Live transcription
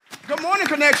Good morning,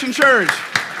 Connection Church.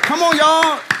 Come on,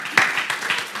 y'all.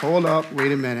 Hold up.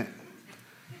 Wait a minute.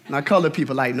 Now, colored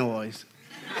people like noise.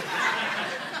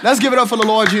 Let's give it up for the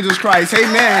Lord Jesus Christ.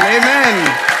 Amen.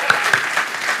 Amen.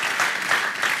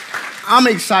 I'm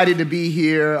excited to be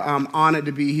here. I'm honored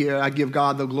to be here. I give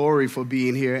God the glory for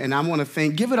being here. And I want to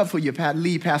give it up for your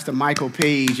lead pastor, Michael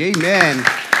Page. Amen.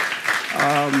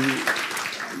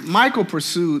 Michael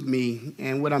pursued me,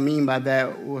 and what I mean by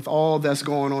that, with all that's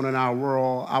going on in our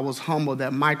world, I was humbled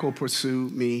that Michael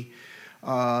pursued me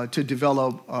to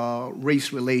develop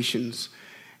race relations.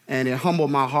 And it humbled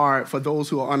my heart. For those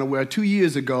who are unaware, 2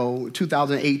 years ago,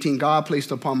 2018, God placed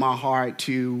upon my heart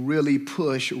to really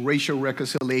push racial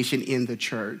reconciliation in the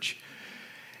church.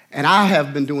 And I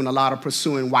have been doing a lot of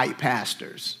pursuing white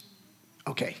pastors.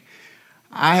 Okay.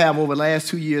 I have, over the last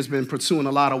 2 years, been pursuing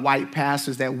a lot of white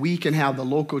pastors that we can have the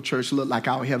local church look like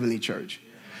our heavenly church.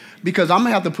 Because I'm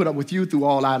going to have to put up with you through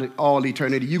all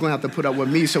eternity. You're going to have to put up with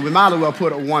me, so we might as well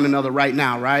put up with one another right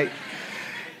now, right?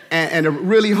 And it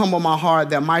really humbled my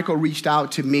heart that Michael reached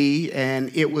out to me,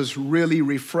 and it was really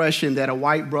refreshing that a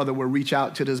white brother would reach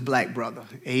out to this black brother.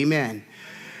 Amen.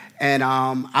 And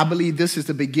I believe this is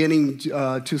the beginning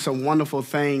to some wonderful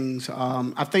things.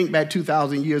 I think back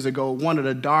 2,000 years ago, one of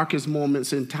the darkest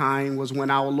moments in time was when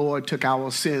our Lord took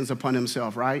our sins upon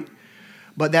himself, right?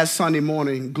 But that Sunday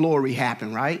morning, glory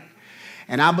happened, right?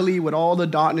 And I believe with all the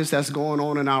darkness that's going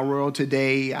on in our world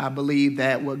today, I believe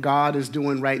that what God is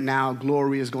doing right now,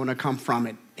 glory is going to come from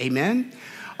it. Amen?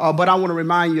 But I want to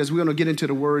remind you, as we're going to get into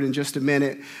the word in just a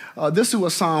minute, this is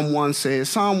what Psalm 1 says.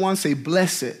 Psalm 1 says,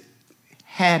 blessed,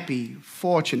 happy,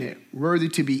 fortunate, worthy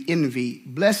to be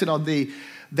envied. Blessed are they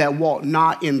that walk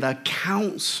not in the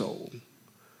counsel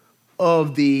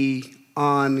of the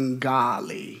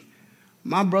ungodly.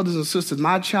 My brothers and sisters,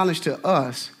 my challenge to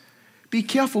us, be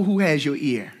careful who has your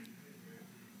ear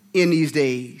in these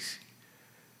days.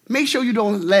 Make sure you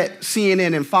don't let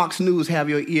CNN and Fox News have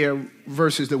your ear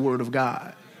versus the Word of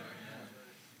God.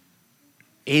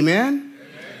 Amen?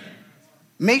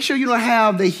 Make sure you don't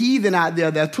have the heathen out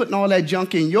there that's putting all that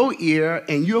junk in your ear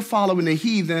and you're following the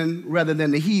heathen rather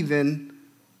than the heathen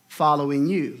following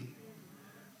you.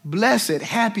 Blessed,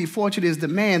 happy, fortunate is the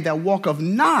man that walketh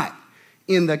not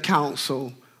in the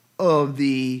counsel of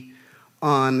the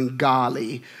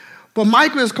ungodly. But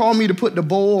Michael has called me to put the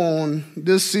bow on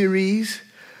this series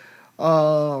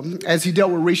as he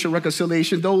dealt with racial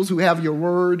reconciliation. Those who have your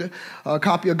word, a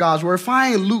copy of God's word,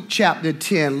 find Luke chapter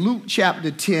 10. Luke chapter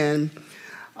 10.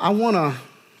 I want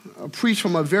to preach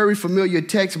from a very familiar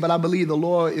text, but I believe the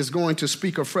Lord is going to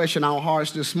speak afresh in our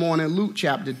hearts this morning. Luke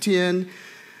chapter 10.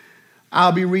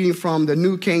 I'll be reading from the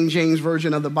New King James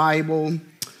Version of the Bible.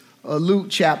 Luke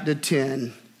chapter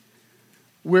 10.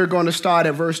 We're going to start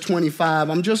at verse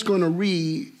 25. I'm just going to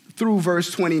read through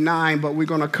verse 29, but we're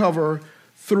going to cover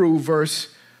through verse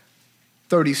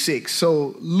 36.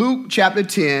 So Luke chapter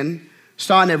 10,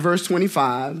 starting at verse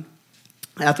 25.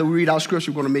 After we read our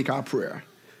scripture, we're going to make our prayer.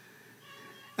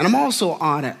 And I'm also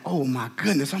honored. Oh, my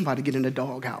goodness, I'm about to get in the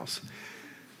doghouse.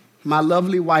 My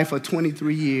lovely wife of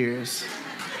 23 years.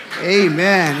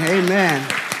 Amen, amen.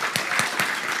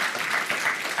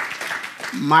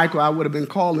 Michael, I would have been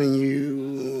calling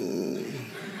you.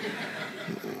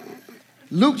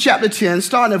 Luke chapter 10,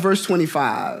 starting at verse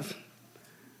 25.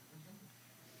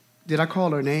 Did I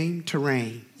call her name?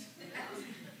 Terrain.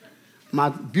 My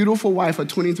beautiful wife of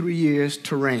 23 years,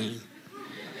 Terrain.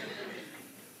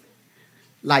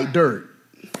 Like dirt.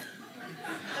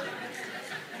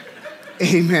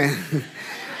 Amen.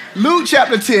 Luke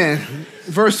chapter 10,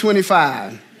 verse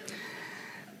 25.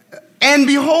 And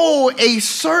behold, a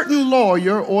certain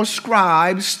lawyer or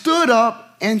scribe stood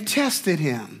up and tested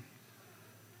him,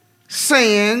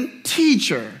 saying,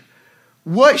 Teacher,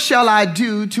 what shall I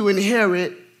do to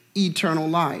inherit eternal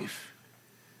life?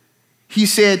 He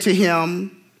said to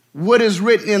him, What is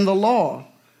written in the law?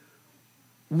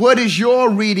 What is your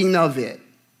reading of it?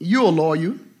 You're a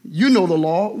lawyer. You know the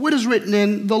law. What is written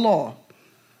in the law?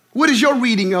 What is your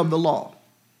reading of the law,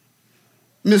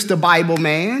 Mr. Bible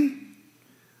man?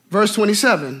 Verse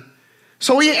 27.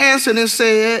 So he answered and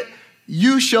said,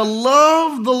 You shall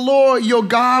love the Lord your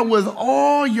God with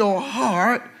all your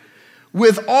heart,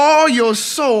 with all your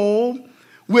soul,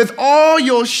 with all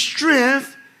your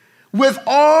strength, with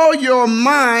all your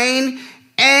mind,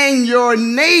 and your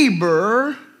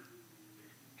neighbor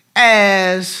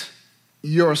as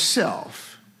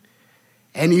yourself.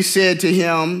 And he said to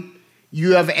him,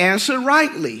 You have answered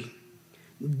rightly.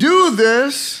 Do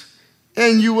this,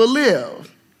 and you will live.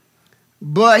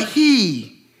 But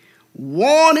he,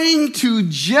 wanting to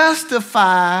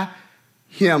justify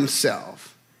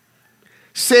himself,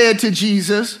 said to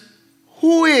Jesus,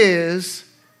 who is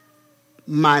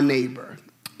my neighbor?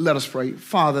 Let us pray.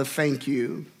 Father, thank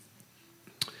you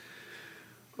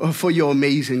for your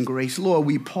amazing grace. Lord,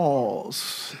 we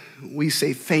pause. We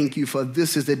say thank you, for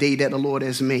this is the day that the Lord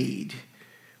has made.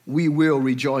 We will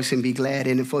rejoice and be glad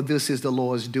in it, for this is the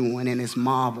Lord's doing, and it's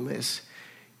marvelous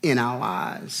in our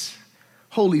eyes.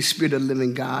 Holy Spirit of the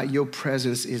living God, your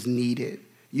presence is needed.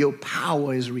 Your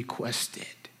power is requested.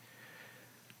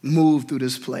 Move through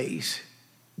this place.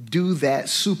 Do that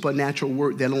supernatural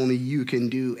work that only you can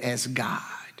do as God.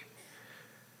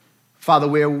 Father,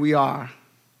 where we are,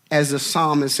 as the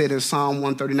psalmist said in Psalm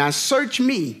 139, search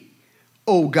me,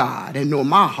 O God, and know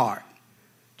my heart.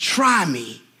 Try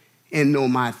me and know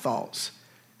my thoughts.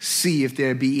 See if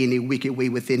there be any wicked way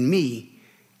within me,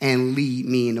 and lead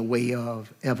me in the way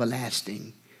of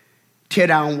everlasting. Tear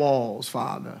down walls,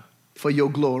 Father, for your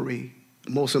glory,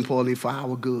 most importantly for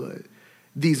our good.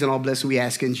 These and all blessings we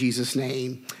ask in Jesus'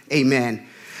 name. Amen.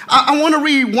 I want to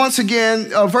read once again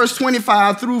verse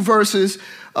 25 through verses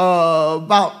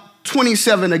about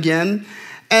 27 again.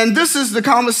 And this is the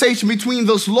conversation between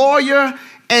this lawyer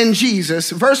and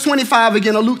Jesus. Verse 25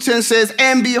 again of Luke 10 says,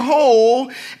 and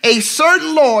behold, a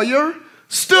certain lawyer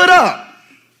stood up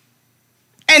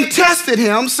and tested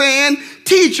him, saying,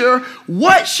 Teacher,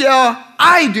 what shall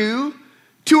I do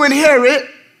to inherit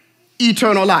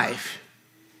eternal life?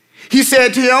 He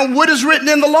said to him, what is written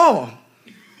in the law?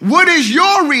 What is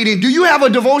your reading? Do you have a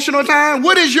devotional time?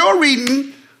 What is your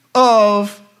reading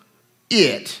of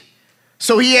it?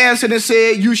 So he answered and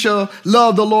said, you shall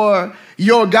love the Lord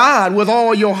your God with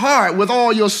all your heart, with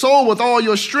all your soul, with all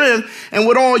your strength, and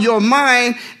with all your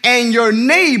mind, and your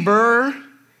neighbor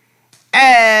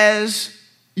as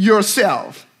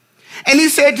yourself. And he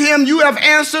said to him, you have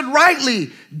answered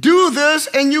rightly. Do this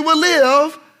and you will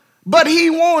live. But he,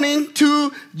 wanting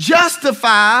to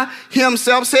justify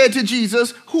himself, said to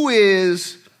Jesus, who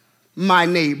is my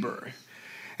neighbor?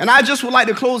 And I just would like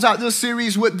to close out this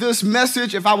series with this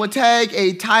message. If I would tag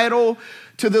a title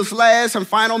to this last and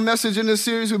final message in this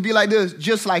series, it would be like this: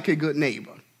 just like a good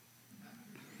neighbor.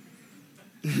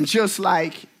 Just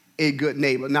like a good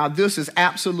neighbor. Now, this is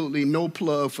absolutely no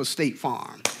plug for State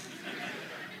Farm.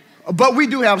 But we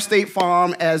do have State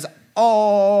Farm as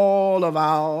all of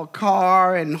our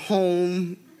car and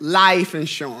home life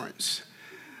insurance.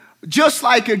 Just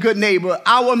like a good neighbor,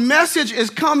 our message is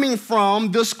coming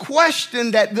from this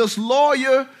question that this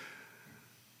lawyer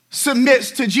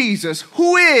submits to Jesus.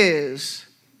 Who is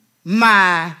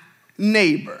my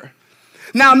neighbor?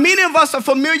 Now, many of us are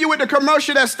familiar with the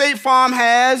commercial that State Farm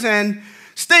has, and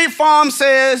State Farm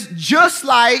says, just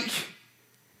like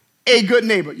a good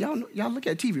neighbor. Y'all look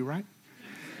at TV, right?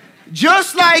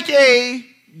 Just like a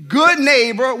good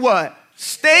neighbor, what?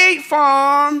 State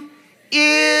Farm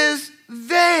is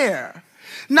there.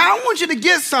 Now, I want you to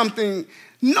get something.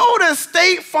 Notice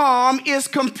State Farm is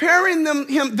comparing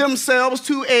themselves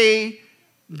to a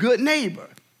good neighbor.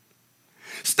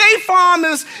 State Farm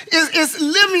is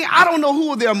living, I don't know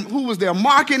who was their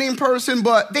marketing person,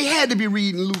 but they had to be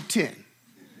reading Luke 10.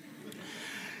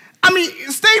 I mean,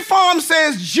 State Farm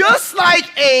says, just like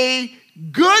a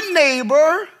good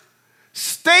neighbor,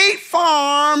 State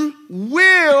Farm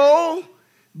will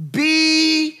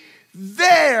be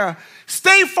there.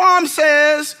 State Farm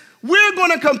says, we're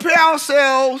going to compare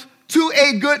ourselves to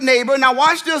a good neighbor. Now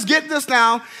watch this, get this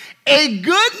now. A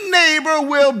good neighbor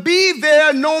will be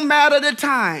there no matter the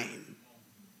time.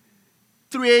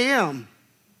 3 a.m.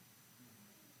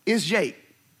 It's Jake.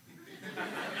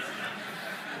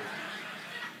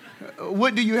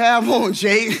 What do you have on,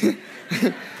 Jake?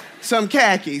 Some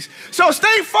khakis. So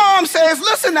State Farm says,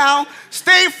 listen now,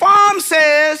 State Farm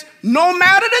says, no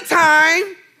matter the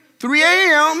time, 3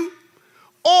 a.m.,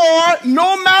 or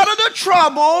no matter the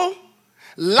trouble,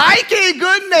 like a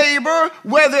good neighbor,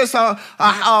 whether it's a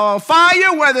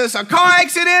fire, whether it's a car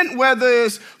accident, whether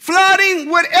it's flooding,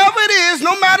 whatever it is,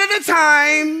 no matter the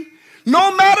time,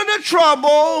 no matter the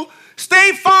trouble,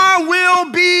 State Farm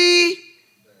will be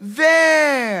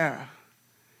there.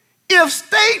 If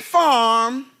State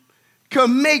Farm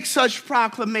can make such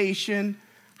proclamation,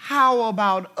 how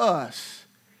about us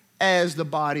as the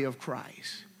body of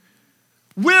Christ?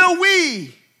 Will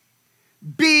we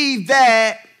be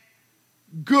that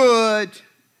good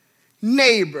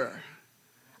neighbor?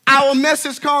 Our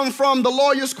message comes from the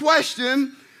lawyer's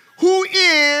question, who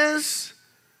is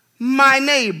my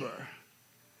neighbor?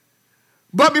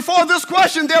 But before this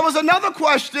question, there was another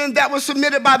question that was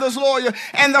submitted by this lawyer.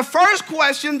 And the first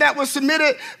question that was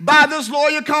submitted by this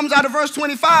lawyer comes out of verse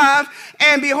 25.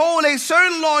 And behold, a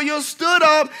certain lawyer stood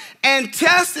up and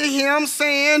tested him,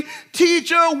 saying,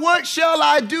 Teacher, what shall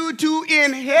I do to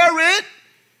inherit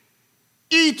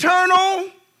eternal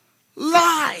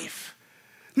life.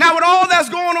 Now, with all that's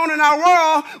going on in our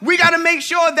world, we got to make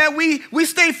sure that we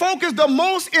stay focused. The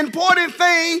most important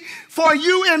thing for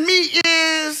you and me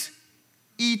is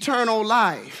eternal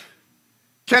life.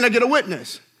 Can I get a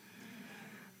witness?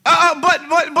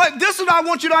 But this is what I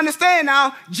want you to understand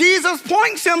now. Jesus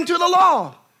points him to the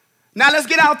law. Now, let's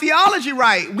get our theology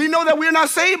right. We know that we're not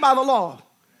saved by the law.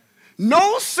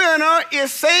 No sinner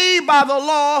is saved by the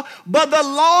law, but the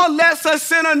law lets a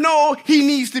sinner know he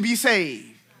needs to be saved.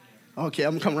 Okay,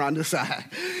 I'm coming around this side.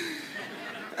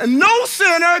 No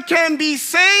sinner can be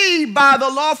saved by the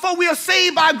law, for we are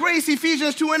saved by grace,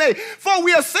 Ephesians 2:8. For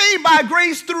we are saved by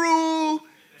grace through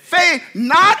faith,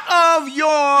 not of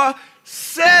yourselves,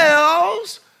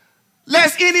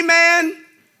 lest any man.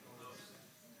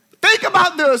 Think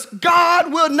about this.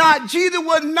 Jesus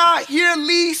would not hear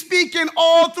Lee speaking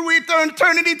all through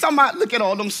eternity, talking about, look at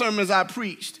all them sermons I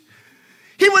preached.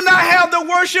 He would not have the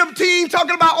worship team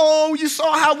talking about, oh, you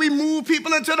saw how we move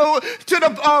people into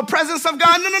the presence of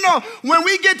God. No. When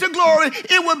we get to glory,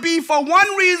 it would be for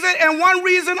one reason and one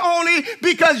reason only,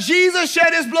 because Jesus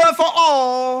shed his blood for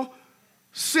all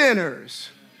sinners.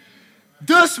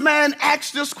 This man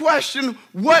asked this question,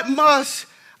 what must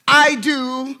I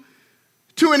do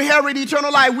to inherit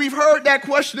eternal life? We've heard that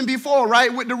question before,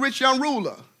 right, with the rich young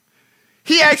ruler.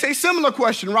 He asked a similar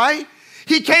question, right?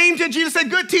 He came to Jesus and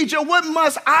said, good teacher, what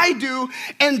must I do?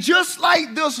 And just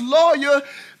like this lawyer,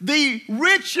 the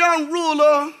rich young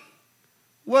ruler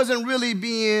wasn't really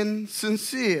being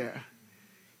sincere.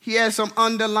 He had some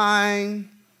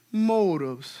underlying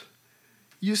motives.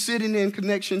 You're sitting in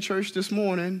Connection Church this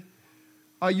morning.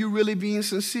 Are you really being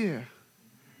sincere?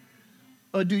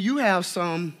 Or do you have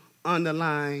some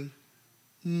underlying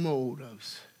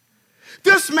motives?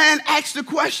 This man asked the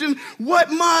question, what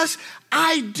must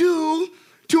I do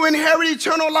to inherit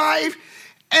eternal life?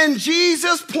 And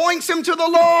Jesus points him to the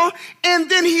law, and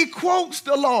then he quotes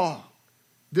the law.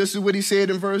 This is what he said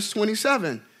in verse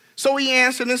 27. So he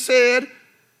answered and said,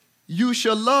 you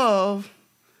shall love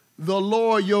the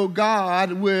Lord your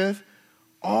God with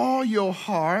all your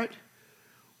heart,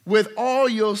 with all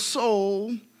your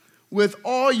soul, with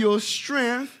all your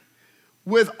strength,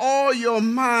 with all your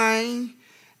mind,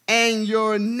 and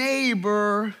your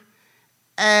neighbor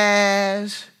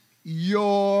as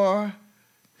yourself.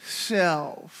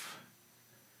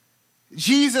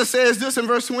 Jesus says this in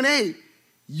verse 28,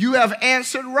 you have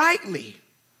answered rightly.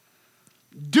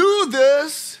 Do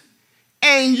this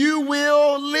and you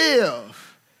will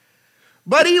live.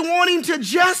 But he, wanting to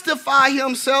justify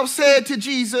himself, said to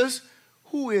Jesus,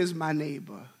 who is my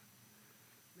neighbor?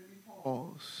 Let me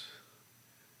pause.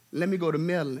 Let me go to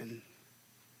Maryland.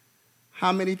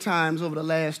 How many times over the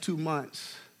last 2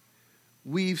 months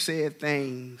we've said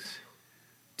things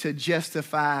to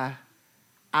justify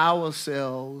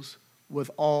ourselves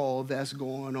with all that's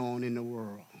going on in the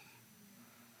world?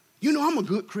 You know, I'm a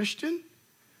good Christian.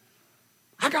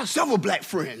 I got several black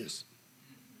friends.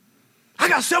 I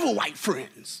got several white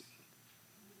friends.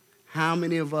 How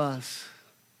many of us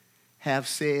have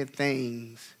said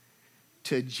things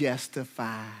to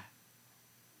justify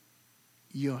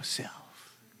yourself?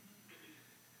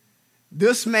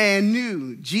 This man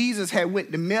knew Jesus had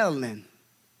went to Maryland.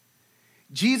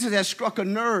 Jesus had struck a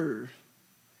nerve.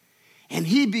 And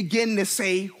he began to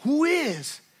say, who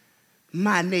is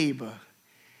my neighbor?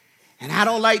 And I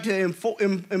don't like to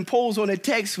impose on a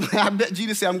text. I bet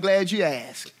Jesus said, I'm glad you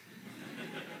asked.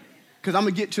 Because I'm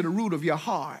going to get to the root of your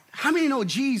heart. How many know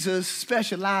Jesus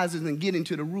specializes in getting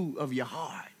to the root of your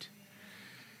heart?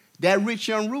 That rich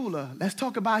young ruler, let's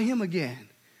talk about him again.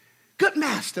 Good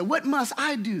master, what must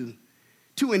I do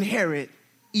to inherit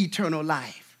eternal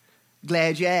life?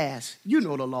 Glad you asked. You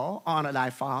know the law. Honor thy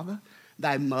father,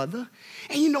 thy mother.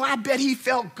 And you know, I bet he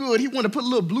felt good. He wanted to put a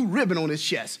little blue ribbon on his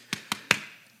chest.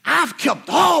 I've kept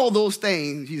all those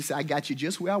things. Jesus said, I got you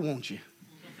just where I want you.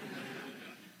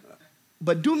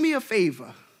 But do me a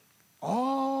favor.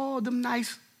 All them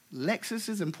nice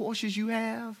Lexuses and Porsches you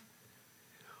have,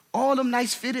 all them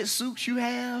nice fitted suits you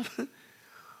have,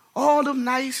 all them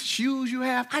nice shoes you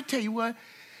have, I tell you what,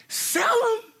 sell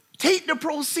them, take the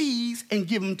proceeds, and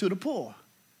give them to the poor.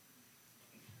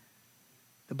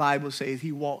 The Bible says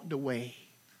he walked away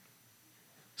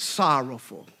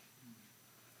sorrowful.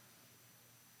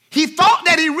 He thought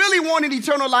that he really wanted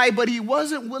eternal life, but he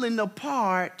wasn't willing to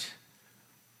part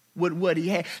with what he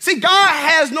had. See, God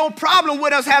has no problem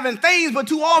with us having things, but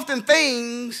too often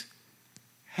things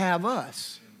have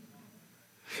us.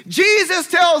 Jesus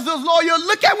tells this lawyer,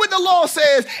 look at what the law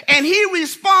says. And he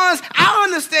responds, I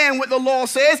understand what the law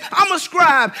says. I'm a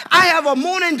scribe. I have a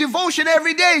morning devotion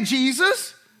every day,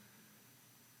 Jesus.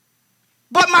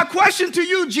 But my question to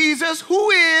you, Jesus, who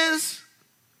is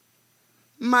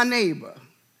my neighbor?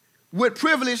 With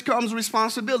privilege comes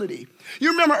responsibility.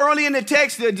 You remember early in the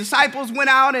text, the disciples went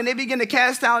out and they began to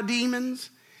cast out demons.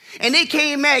 And they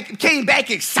came back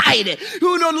excited.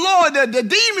 You know, Lord, the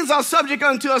demons are subject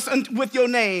unto us with your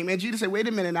name. And Jesus said, wait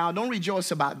a minute now, don't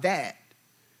rejoice about that.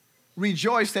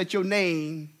 Rejoice that your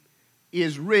name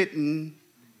is written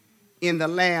in the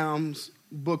Lamb's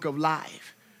book of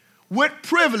life. With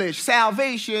privilege,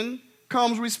 salvation,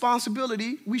 comes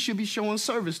responsibility. We should be showing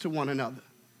service to one another.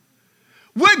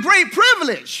 With great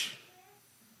privilege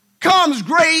comes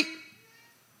great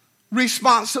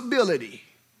responsibility.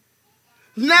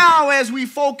 Now, as we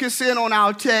focus in on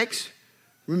our text,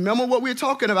 remember what we're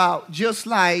talking about, just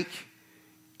like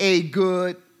a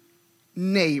good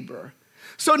neighbor.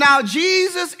 So now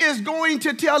Jesus is going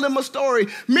to tell them a story.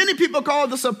 Many people call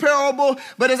this a parable,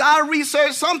 but as I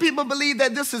research, some people believe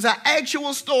that this is an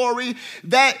actual story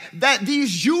that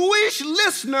these Jewish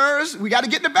listeners, we got to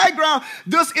get the background,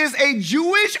 this is a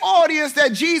Jewish audience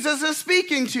that Jesus is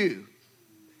speaking to.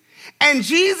 And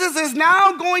Jesus is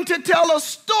now going to tell a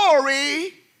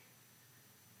story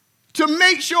to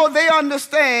make sure they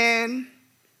understand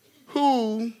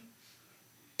who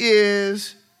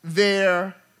is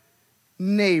their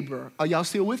neighbor. Are y'all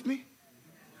still with me?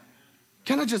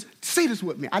 Can I just say this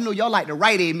with me? I know y'all like to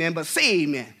write amen, but say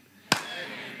amen. Amen.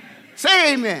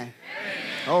 Say amen.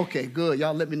 Amen. Okay, good.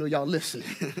 Y'all let me know y'all listening.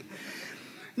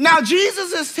 Now,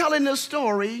 Jesus is telling this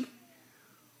story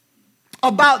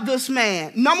about this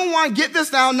man. Number one, get this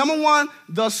down. Number one,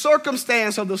 the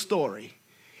circumstance of the story.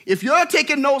 If you're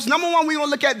taking notes, number one, we're going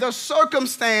to look at the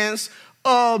circumstance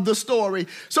of the story.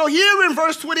 So here in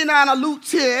verse 29 of Luke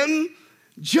 10,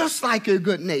 just like a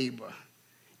good neighbor,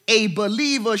 a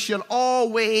believer should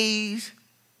always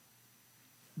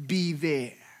be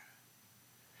there.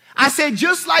 I said,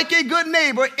 just like a good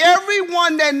neighbor,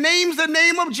 everyone that names the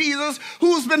name of Jesus,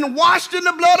 who's been washed in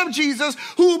the blood of Jesus,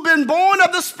 who's been born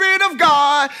of the Spirit of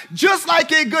God, just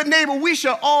like a good neighbor, we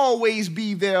should always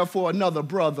be there for another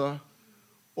brother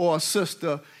or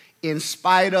sister in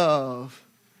spite of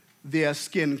their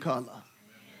skin color.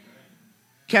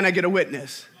 Can I get a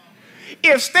witness?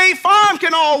 If State Farm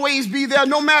can always be there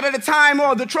no matter the time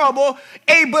or the trouble,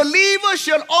 a believer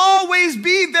should always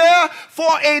be there for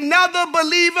another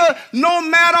believer no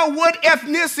matter what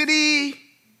ethnicity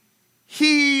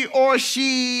he or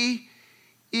she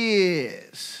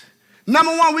is.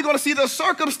 Number one, we're going to see the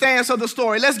circumstance of the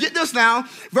story. Let's get this now.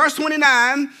 Verse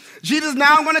 29, Jesus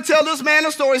now going to tell this man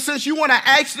a story. Since you want to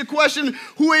ask the question,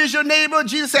 who is your neighbor?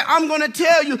 Jesus said, I'm going to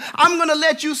tell you. I'm going to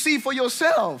let you see for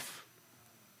yourself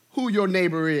who your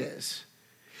neighbor is.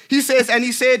 He says, and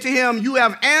he said to him, you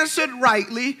have answered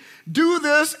rightly. Do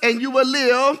this and you will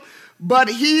live. But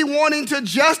he, wanting to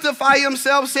justify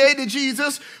himself, said to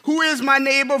Jesus, who is my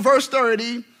neighbor? Verse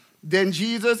 30. Then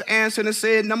Jesus answered and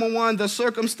said, number one, the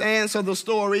circumstance of the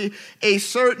story, a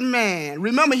certain man.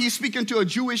 Remember, he's speaking to a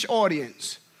Jewish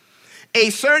audience. A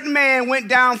certain man went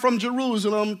down from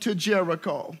Jerusalem to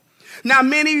Jericho. Now,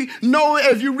 many know,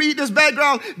 if you read this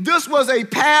background, this was a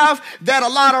path that a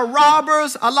lot of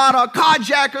robbers, a lot of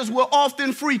carjackers will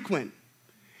often frequent.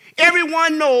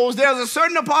 Everyone knows there's a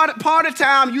certain part of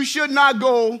time you should not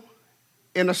go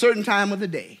in a certain time of the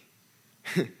day.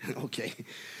 Okay.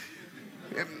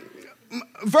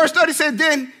 Verse 30 said,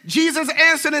 then Jesus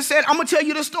answered and said, I'm going to tell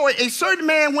you the story. A certain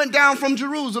man went down from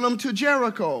Jerusalem to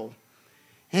Jericho,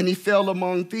 and he fell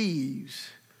among thieves,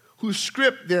 who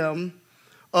stripped them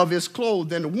of his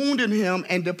clothes and wounded him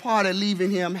and departed,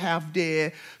 leaving him half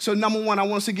dead. So number one, I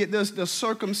want us to get this, the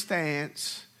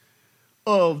circumstance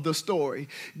of the story.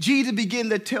 Jesus began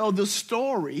to tell the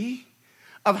story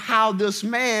of how this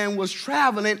man was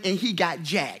traveling and he got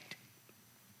jacked.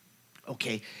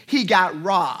 Okay, he got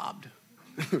robbed.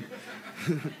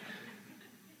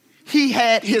 He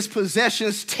had his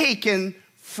possessions taken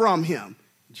from him.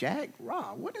 Jack,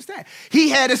 rob, what is that? He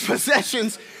had his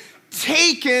possessions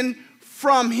taken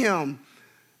from him.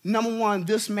 Number one,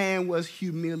 this man was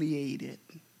humiliated.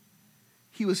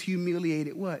 He was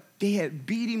humiliated. What? They had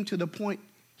beat him to the point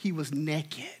he was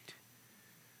naked.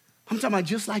 I'm talking about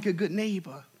just like a good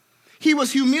neighbor. He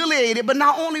was humiliated, but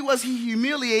not only was he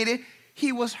humiliated,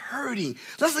 he was hurting.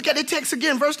 Let's look at the text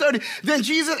again, verse 30. Then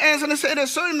Jesus answered and said, a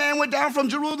certain man went down from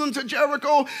Jerusalem to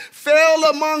Jericho, fell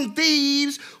among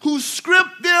thieves, who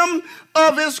stripped them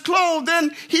of his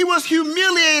clothing. He was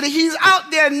humiliated. He's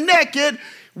out there naked,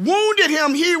 wounded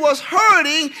him. He was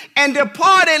hurting and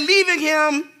departed, leaving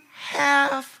him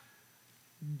half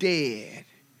dead.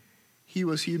 He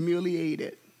was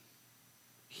humiliated.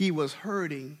 He was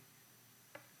hurting.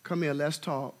 Come here, let's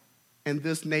talk. And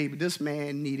this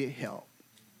man needed help.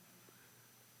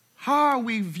 How are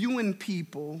we viewing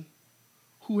people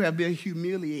who have been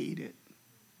humiliated?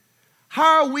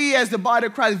 How are we as the body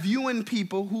of Christ viewing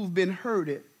people who've been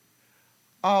hurted?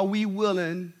 Are we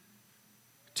willing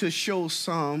to show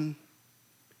some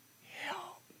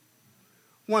help?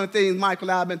 One of the things Michael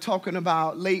and I have been talking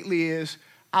about lately is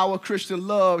our Christian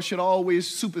love should always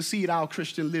supersede our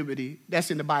Christian liberty. That's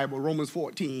in the Bible, Romans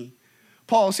 14.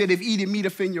 Paul said, if eating meat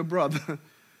offend your brother,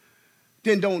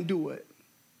 then don't do it.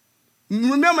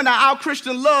 Remember now, our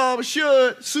Christian love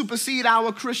should supersede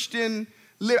our Christian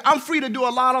liberty. I'm free to do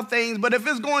a lot of things, but if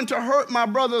it's going to hurt my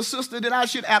brother or sister, then I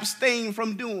should abstain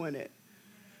from doing it.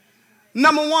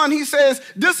 Number one, he says,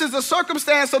 this is the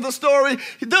circumstance of the story.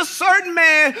 This certain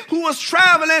man who was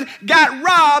traveling got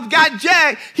robbed, got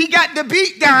jacked. He got the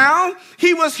beat down.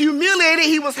 He was humiliated.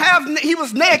 He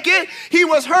was naked. He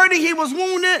was hurting. He was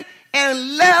wounded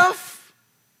and left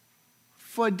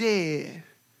for dead.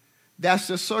 That's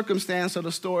the circumstance of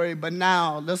the story. But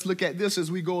now let's look at this as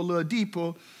we go a little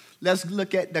deeper. Let's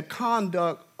look at the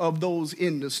conduct of those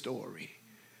in the story.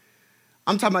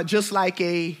 I'm talking about just like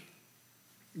a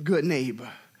good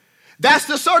neighbor. That's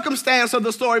the circumstance of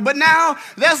the story. But now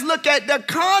let's look at the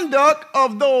conduct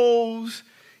of those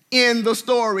in the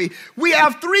story. We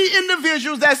have three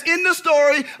individuals that's in the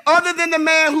story other than the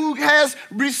man who has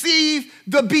received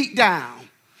the beat down.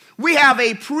 We have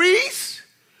a priest,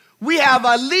 we have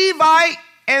a Levite,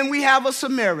 and we have a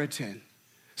Samaritan.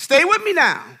 Stay with me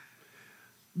now.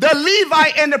 The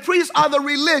Levite and the priest are the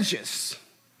religious.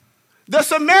 The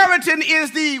Samaritan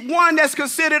is the one that's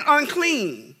considered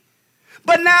unclean.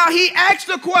 But now he asks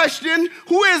the question,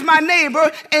 who is my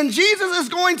neighbor? And Jesus is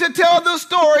going to tell the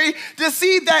story to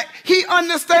see that he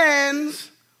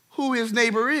understands who his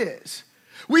neighbor is.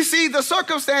 We see the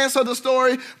circumstance of the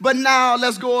story, but now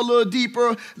let's go a little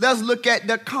deeper. Let's look at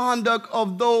the conduct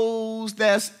of those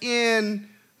that's in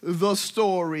the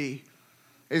story.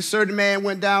 A certain man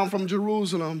went down from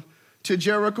Jerusalem to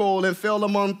Jericho and fell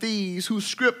among thieves who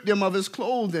stripped him of his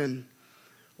clothing,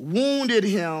 wounded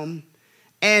him,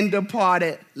 and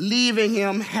departed, leaving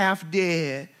him half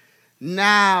dead.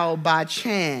 Now, by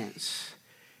chance,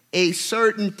 a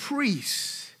certain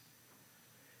priest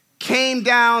came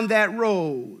down that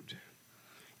road,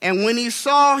 and when he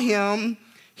saw him,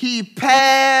 he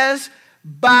passed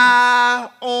by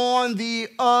on the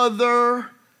other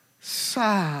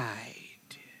side.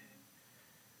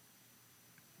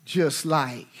 Just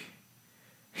like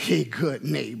a good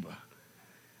neighbor.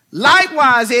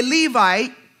 Likewise, a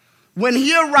Levite, when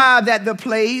he arrived at the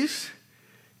place,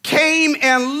 came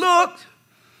and looked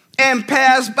and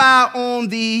passed by on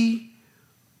the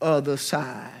other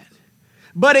side.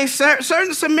 But a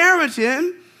certain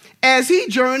Samaritan, as he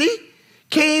journeyed,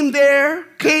 came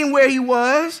where he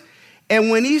was, and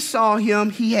when he saw him,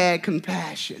 he had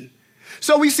compassion.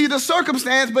 So we see the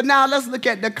circumstance, but now let's look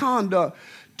at the conduct.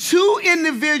 Two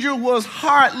individuals was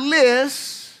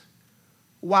heartless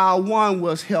while one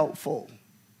was helpful.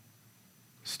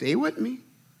 Stay with me.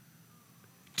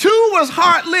 Two was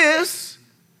heartless,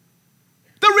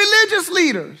 the religious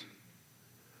leaders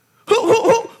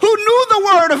who knew the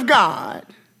word of God.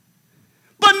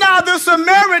 But now the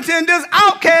Samaritan, this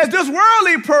outcast, this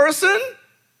worldly person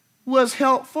was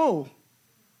helpful.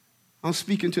 I'm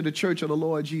speaking to the church of the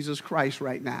Lord Jesus Christ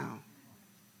right now.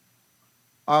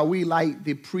 Are we like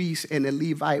the priest and the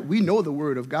Levite? We know the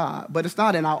word of God, but it's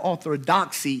not in our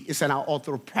orthodoxy, it's in our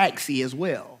orthopraxy as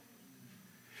well.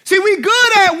 See, we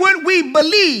good at what we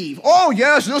believe. Oh,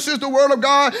 yes, this is the word of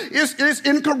God. It's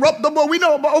incorruptible. We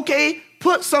know, but okay,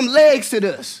 put some legs to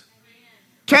this.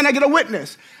 Can I get a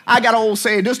witness? I got an old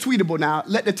saying, this tweetable now.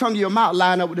 Let the tongue in your mouth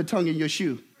line up with the tongue in your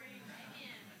shoe.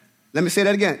 Let me say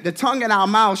that again. The tongue in our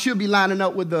mouth should be lining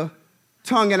up with the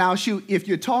tongue in our shoe. If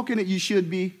you're talking it, you should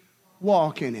be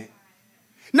walking it.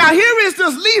 Now, here is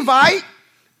this Levite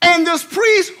and this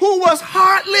priest who was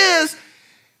heartless.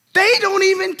 They don't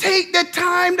even take the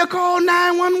time to call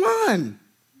 911.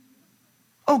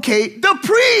 Okay, the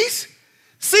priest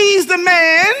sees the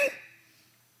man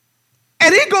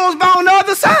and he goes by on the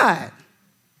other side.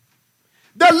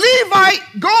 The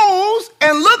Levite goes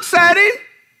and looks at him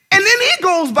and then he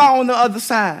goes by on the other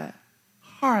side.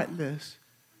 Heartless.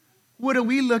 What are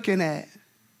we looking at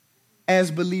as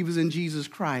believers in Jesus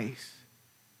Christ?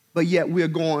 But yet we're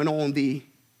going on the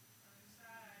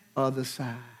other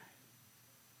side.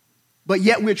 But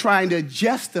yet we're trying to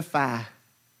justify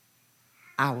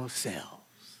ourselves.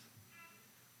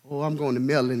 Oh, I'm going to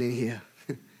Maryland in here.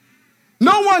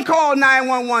 No one called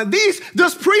 911.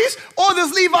 This priest or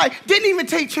this Levite didn't even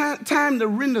take time to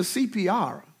render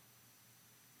CPR.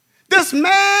 This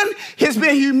man has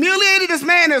been humiliated. This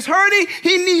man is hurting.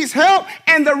 He needs help.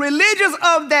 And the religious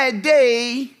of that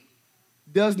day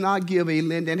does not give a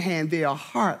lending hand. They are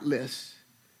heartless.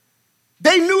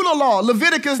 They knew the law.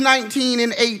 Leviticus 19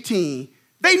 and 18.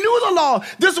 They knew the law.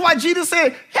 This is why Jesus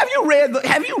said, have you read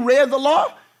the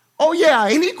law? Oh, yeah.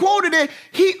 And he quoted it.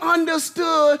 He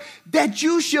understood that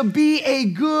you should be a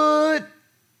good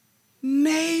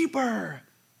neighbor.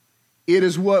 It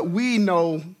is what we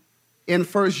know in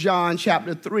 1 John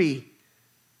chapter 3.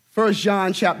 1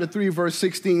 John chapter 3, verse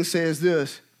 16 says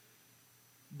this: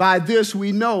 by this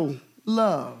we know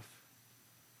love,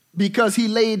 because he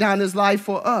laid down his life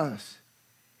for us.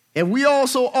 And we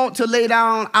also ought to lay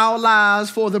down our lives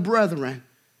for the brethren.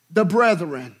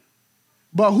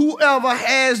 But whoever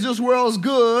has this world's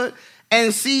good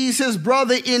and sees his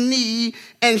brother in need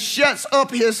and shuts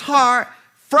up his heart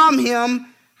from him,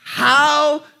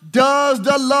 how does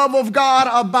the love of God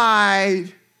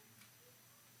abide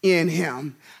in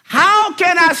him? How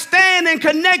can I stand in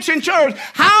Connection Church?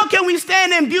 How can we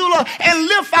stand in Beulah and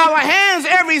lift our hands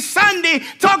every Sunday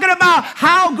talking about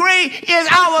how great is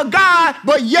our God,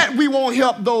 but yet we won't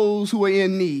help those who are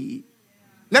in need?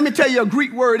 Let me tell you a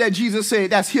Greek word that Jesus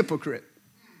said, that's hypocrite.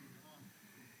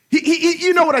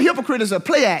 You know what a hypocrite is? A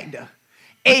play actor.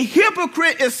 A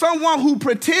hypocrite is someone who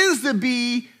pretends to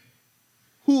be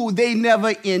who they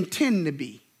never intend to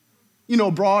be. You know,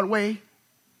 Broadway.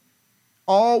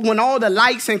 When all the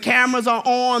lights and cameras are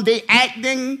on, they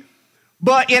acting.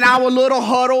 But in our little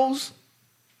huddles,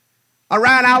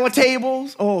 around our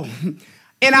tables,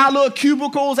 in our little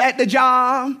cubicles at the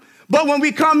job. But when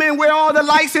we come in where all the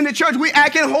lights in the church, we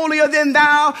acting holier than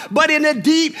thou. But in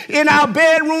our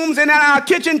bedrooms and at our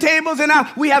kitchen tables,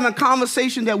 we having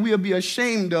conversation that we'll be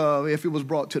ashamed of if it was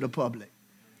brought to the public.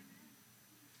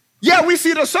 Yeah, we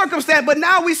see the circumstance, but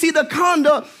now we see the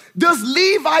conduct. This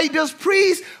Levite, this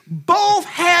priest, both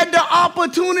had the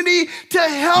opportunity to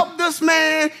help this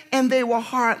man, and they were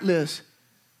heartless.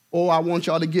 Oh, I want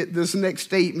y'all to get this next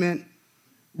statement.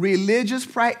 Religious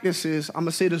practices, I'm going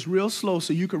to say this real slow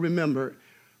so you can remember it.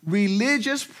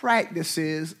 Religious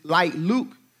practices like Luke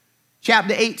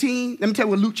chapter 18. Let me tell you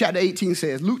what Luke chapter 18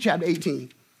 says. Luke chapter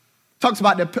 18 talks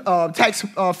about the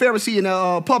Pharisee and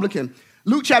the publican.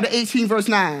 Luke chapter 18, verse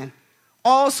 9.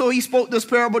 Also, he spoke this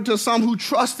parable to some who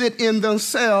trusted in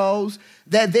themselves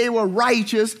that they were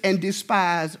righteous and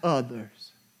despised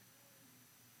others.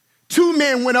 Two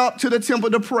men went up to the temple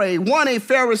to pray, one a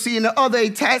Pharisee and the other a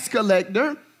tax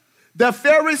collector. The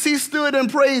Pharisee stood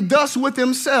and prayed thus with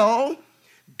himself: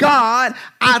 God,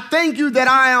 I thank you that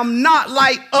I am not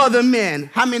like other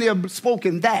men. How many have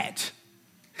spoken that?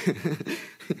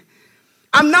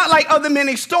 I'm not like other men,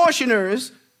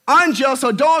 extortioners, unjust,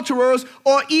 adulterers,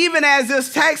 or even as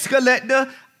this tax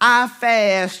collector. I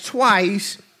fast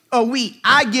twice a week.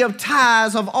 I give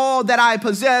tithes of all that I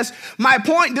possess. My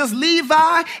point, this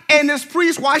Levi and this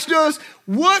priest, watch this.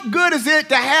 What good is it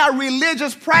to have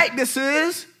religious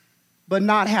practices but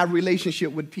not have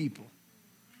relationship with people?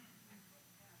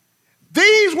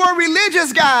 These were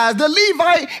religious guys. The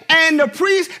Levite and the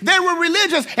priest, they were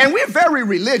religious. And we're very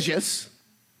religious.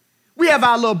 We have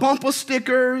our little bumper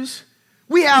stickers.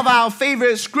 We have our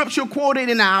favorite scripture quoted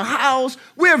in our house.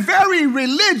 We're very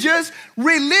religious.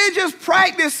 Religious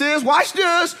practices, watch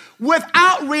this,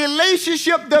 without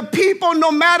relationship, the people,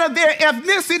 no matter their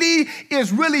ethnicity,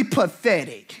 is really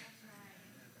pathetic.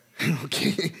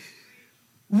 Okay.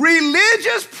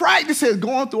 Religious practices,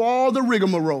 going through all the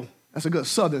rigmarole. That's a good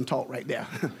southern talk right there.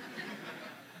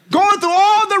 Going through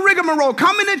all the rigmarole,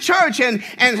 coming to church and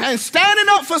standing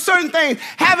up for certain things,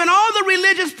 having all the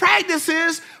religious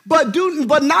practices, but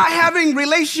not having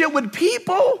relationship with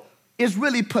people is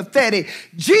really pathetic.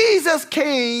 Jesus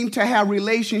came to have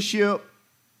relationship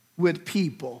with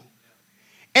people.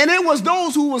 And it was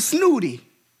those who were snooty.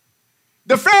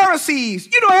 The Pharisees,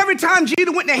 every time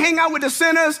Jesus went to hang out with the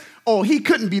sinners, he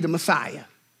couldn't be the Messiah.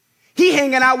 He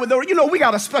hanging out with we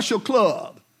got a special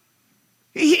club.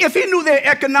 If he knew their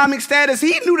economic status,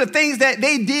 he knew the things that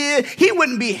they did, he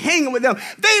wouldn't be hanging with them.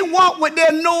 They walked with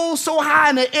their nose so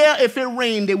high in the air, if it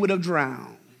rained, they would have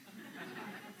drowned.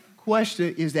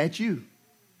 Question, is that you?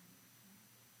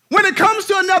 When it comes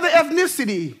to another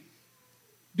ethnicity,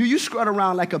 do you strut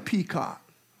around like a peacock?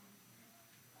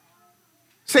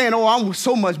 Saying, I'm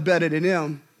so much better than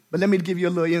them. But let me give you a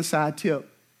little inside tip.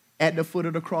 At the foot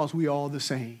of the cross, we all the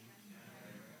same.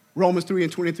 Romans 3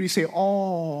 and 23 say,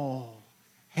 all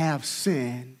have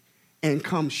sinned and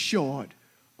come short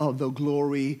of the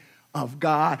glory of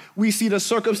God. We see the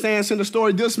circumstance in the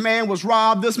story. This man was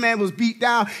robbed. This man was beat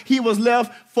down. He was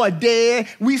left for dead.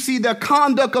 We see the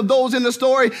conduct of those in the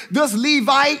story. This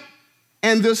Levite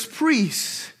and this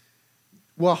priest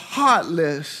were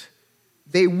heartless.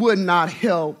 They would not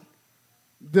help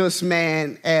this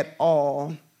man at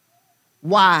all.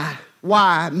 Why?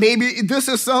 Why? Maybe this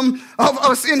is some of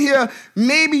us in here.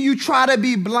 Maybe you try to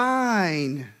be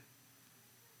blind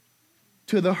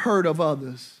to the hurt of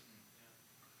others.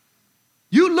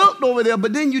 You looked over there,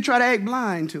 but then you try to act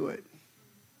blind to it.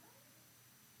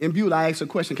 In Beulah, I asked a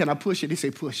question, can I push it? He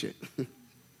said, push it.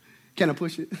 Can I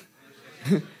push it?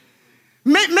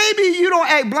 Maybe you don't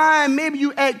act blind. Maybe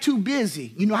you act too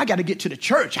busy. You know, I got to get to the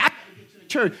church. I got to get to the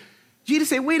church. Jesus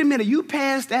said, wait a minute. You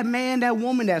passed that man, that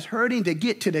woman that's hurting to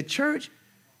get to the church?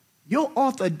 Your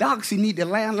orthodoxy need to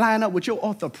line up with your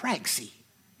orthopraxy.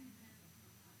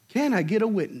 Can I get a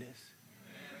witness?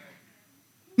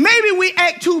 Maybe we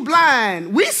act too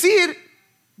blind. We see it,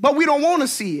 but we don't want to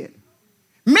see it.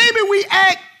 Maybe we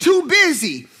act too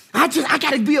busy. I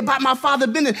got to be about my Father's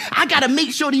business. I got to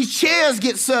make sure these chairs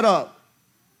get set up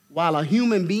while a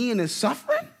human being is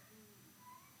suffering.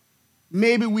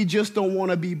 Maybe we just don't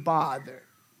want to be bothered.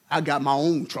 I got my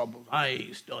own troubles. I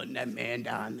ain't studying that man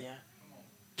down there.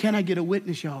 Can I get a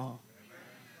witness, y'all?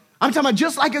 I'm talking about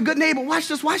just like a good neighbor. Watch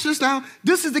this now.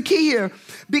 This is the key here.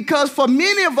 Because for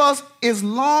many of us, as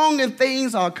long as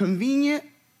things are convenient,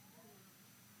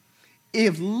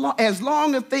 as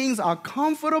long as things are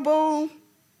comfortable,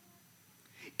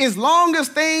 as long as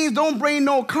things don't bring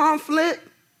no conflict,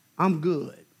 I'm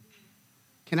good.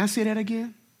 Can I say that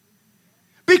again?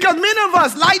 Because many of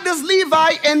us, like this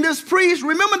Levite and this priest,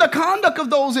 remember the conduct of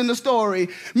those in the story.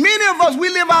 Many of us, we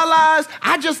live our lives,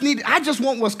 I just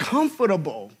want what's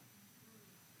comfortable.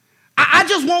 I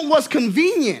just want what's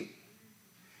convenient.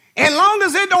 As long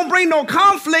as it don't bring no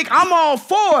conflict, I'm all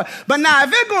for it. But now,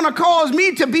 if it's going to cause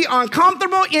me to be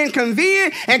uncomfortable,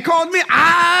 inconvenient, and cause me,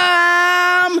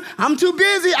 I'm too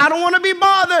busy, I don't want to be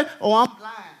bothered, I'm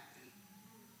blind.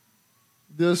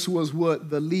 This was what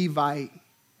the Levite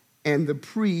and the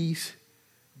priest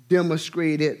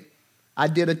demonstrated. I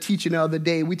did a teaching the other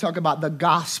day. We talk about the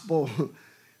gospel.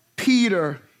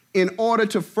 Peter, in order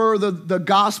to further the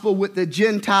gospel with the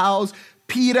Gentiles,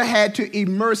 Peter had to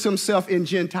immerse himself in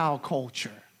Gentile culture.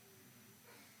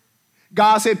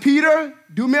 God said, Peter,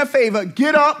 do me a favor,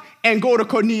 get up and go to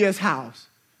Cornelius' house.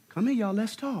 Come here, y'all,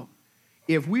 let's talk.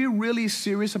 If we're really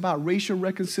serious about racial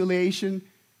reconciliation,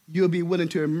 you'll be willing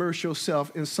to immerse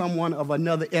yourself in someone of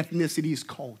another ethnicity's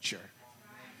culture.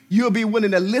 You'll be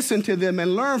willing to listen to them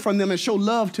and learn from them and show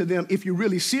love to them if you're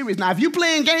really serious. Now, if you're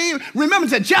playing games, remember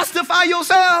to justify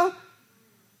yourself.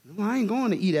 No, I ain't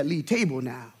going to eat at Lee's table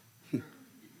now.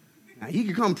 Now, he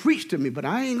can come preach to me, but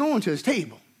I ain't going to his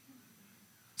table.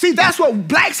 See, that's what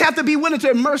blacks have to be willing to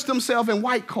immerse themselves in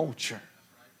white culture.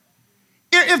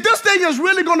 If this thing is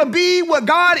really going to be what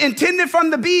God intended for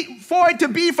it to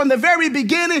be from the very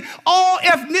beginning, all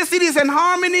ethnicities in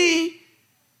harmony,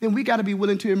 then we got to be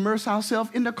willing to immerse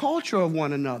ourselves in the culture of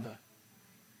one another.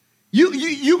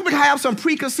 You can have some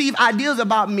preconceived ideas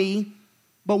about me,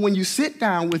 but when you sit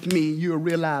down with me, you'll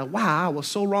realize, wow, I was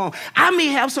so wrong. I may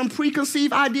have some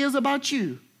preconceived ideas about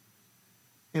you.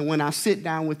 And when I sit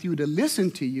down with you to listen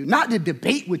to you, not to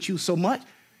debate with you so much,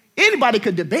 anybody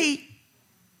could debate,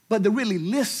 but to really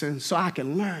listen so I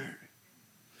can learn.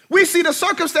 We see the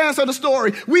circumstance of the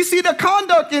story. We see the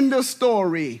conduct in the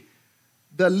story.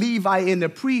 The Levite and the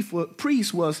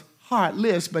priest was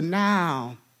heartless, but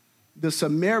now the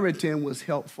Samaritan was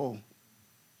helpful.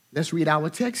 Let's read our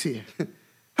text here.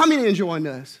 How many are enjoying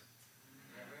this?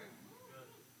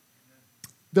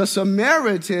 The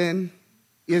Samaritan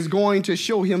is going to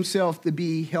show himself to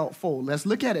be helpful. Let's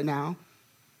look at it now.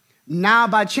 Now,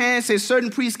 by chance, a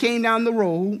certain priest came down the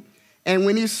road, and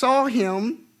when he saw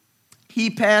him, he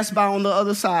passed by on the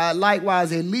other side.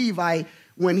 Likewise, a Levite,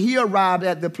 when he arrived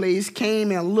at the place,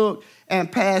 came and looked and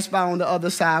passed by on the other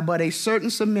side. But a certain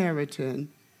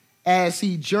Samaritan, as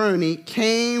he journeyed,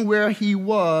 came where he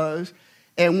was,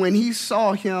 and when he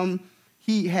saw him,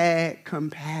 he had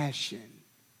compassion.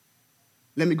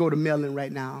 Let me go to Melon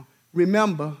right now.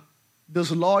 Remember,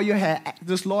 this lawyer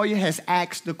has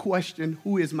asked the question,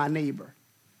 who is my neighbor?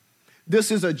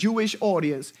 This is a Jewish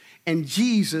audience, and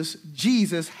Jesus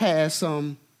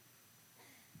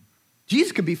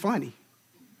could be funny.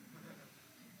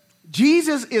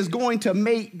 Jesus is going to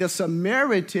make the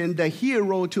Samaritan the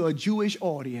hero to a Jewish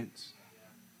audience.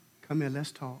 Come here,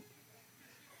 let's talk.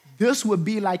 This would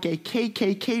be like a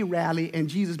KKK rally, and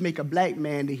Jesus make a black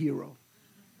man the hero.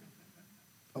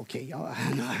 Okay, y'all.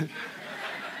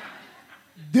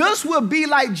 This would be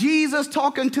like Jesus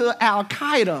talking to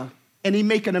Al-Qaeda, and he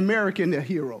make an American the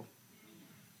hero.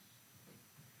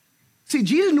 See,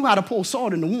 Jesus knew how to pull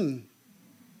salt in the wound.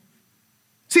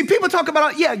 See, people talk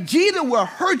about, Jesus will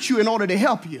hurt you in order to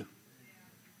help you.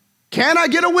 Can I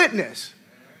get a witness?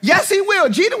 Yes, he will.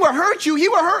 Jesus will hurt you. He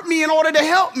will hurt me in order to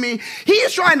help me.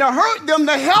 He's trying to hurt them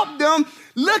to help them.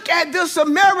 Look at this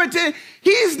Samaritan.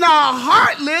 He's not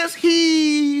heartless.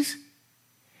 He's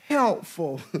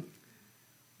helpful.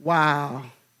 Wow.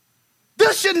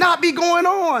 This should not be going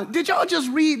on. Did y'all just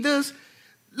read this?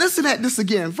 Listen at this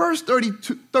again. Verse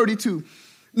 32.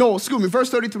 No, excuse me, verse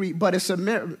 33. But a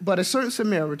certain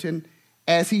Samaritan,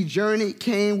 as he journeyed,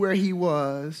 came where he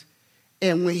was,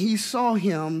 and when he saw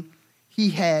him, he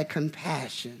had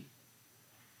compassion.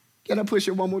 Can I push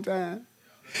it one more time?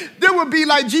 There would be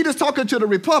like Jesus talking to the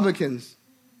Republicans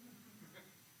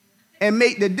and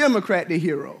make the Democrat the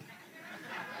hero.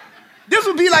 This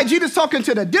would be like Jesus talking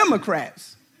to the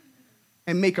Democrats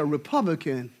and make a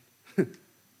Republican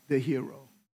the hero.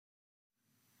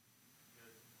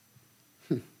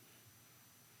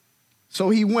 So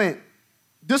he went.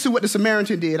 This is what the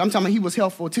Samaritan did. I'm talking about he was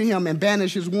helpful to him and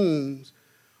bandaged his wounds,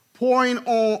 pouring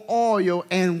on oil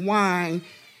and wine,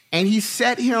 and he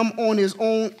set him on his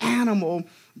own animal,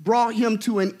 brought him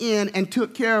to an inn, and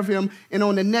took care of him. And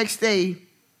on the next day,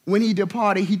 when he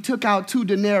departed, he took out 2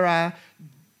 denarii,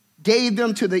 gave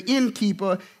them to the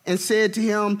innkeeper, and said to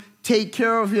him, take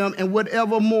care of him, and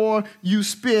whatever more you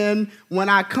spend, when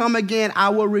I come again, I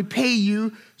will repay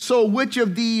you. So which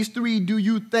of these 3 do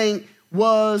you think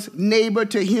was neighbor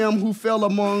to him who fell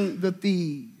among the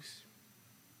thieves?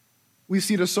 We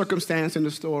see the circumstance in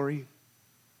the story.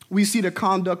 We see the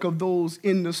conduct of those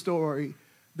in the story.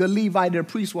 The Levite and the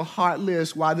priest were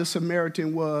heartless, while the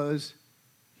Samaritan was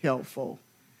helpful.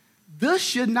 This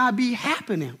should not be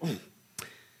happening.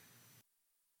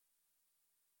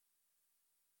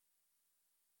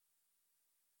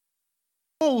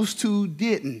 Those 2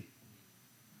 didn't.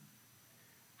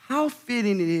 How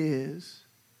fitting it is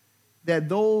that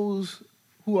those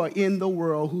who are in the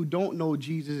world who don't know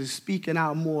Jesus is speaking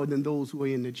out more than those who are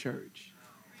in the church.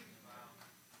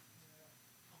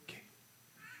 Okay.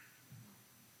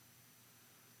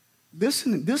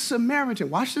 Listen, this Samaritan,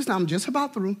 watch this now, I'm just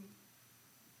about through.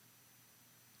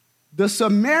 The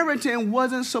Samaritan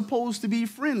wasn't supposed to be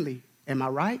friendly. Am I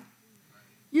right?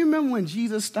 You remember when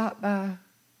Jesus stopped by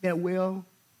that well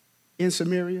in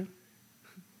Samaria?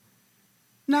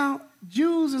 Now,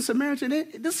 Jews and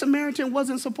Samaritans, this Samaritan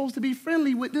wasn't supposed to be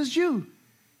friendly with this Jew.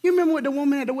 You remember what the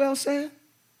woman at the well said?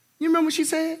 You remember what she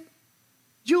said?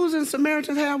 Jews and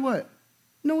Samaritans have what?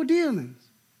 No dealings.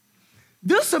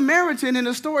 This Samaritan in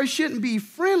the story shouldn't be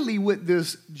friendly with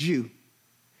this Jew.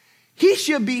 He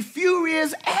should be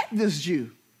furious at this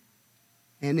Jew.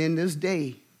 And in this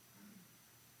day,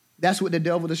 that's what the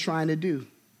devil is trying to do.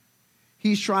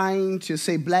 He's trying to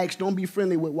say blacks don't be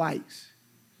friendly with whites.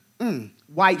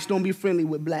 Whites don't be friendly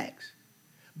with blacks.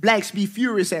 Blacks be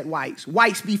furious at whites.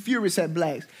 Whites be furious at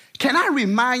blacks. Can I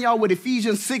remind y'all what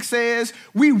Ephesians 6 says?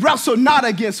 We wrestle not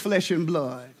against flesh and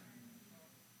blood.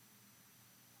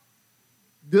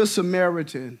 This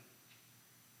Samaritan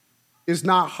is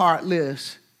not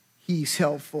heartless. He's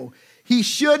helpful. He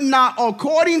should not,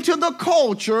 according to the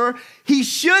culture, he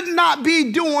should not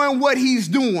be doing what he's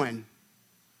doing.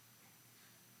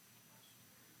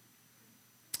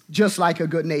 Just like a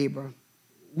good neighbor.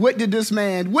 What did this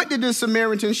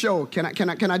Samaritan show? Can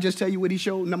I just tell you what he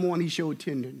showed? Number one, he showed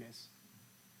tenderness.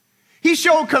 He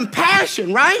showed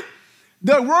compassion, right?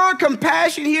 The word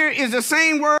compassion here is the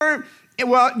same word,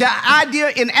 well, the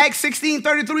idea in Acts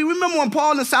 16:33. Remember when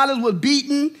Paul and Silas were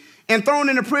beaten and thrown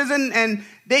into prison, and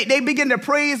they began to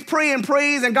pray and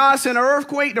praise, and God sent an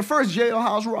earthquake, the first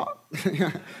jailhouse rock.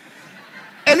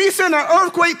 And he sent an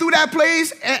earthquake through that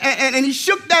place, and he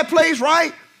shook that place,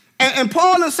 right? And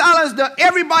Paul and Silas,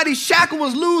 everybody's shackle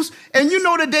was loose. And you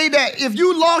know the day that if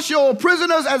you lost your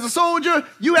prisoners as a soldier,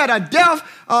 you had a death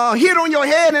hit on your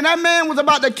head, and that man was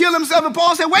about to kill himself. And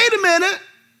Paul said, wait a minute,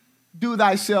 do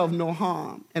thyself no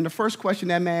harm. And the first question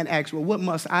that man asked, well, what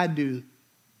must I do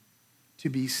to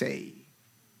be saved?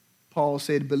 Paul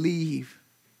said, believe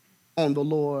on the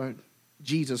Lord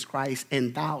Jesus Christ,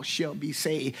 and thou shalt be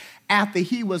saved. After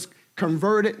he was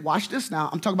converted, watch this now,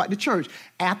 I'm talking about the church.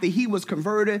 After he was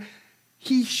converted,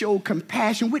 he showed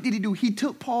compassion. What did he do? He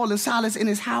took Paul and Silas in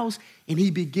his house, and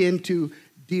he began to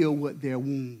deal with their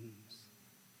wounds.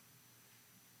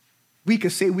 We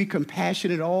could say we're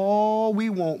compassionate all we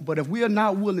want, but if we are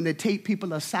not willing to take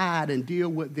people aside and deal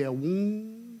with their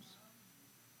wounds,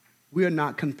 we are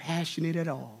not compassionate at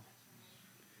all.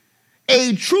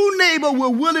 A true neighbor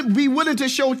will be willing to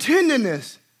show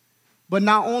tenderness. But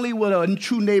not only will a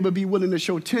true neighbor be willing to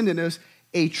show tenderness,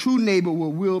 a true neighbor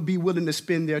will be willing to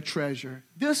spend their treasure.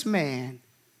 This man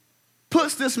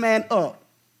puts this man up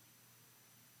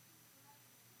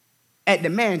at the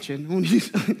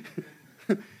mansion.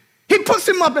 He puts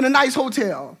him up in a nice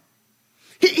hotel.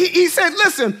 He said,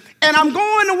 listen, and I'm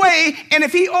going away, and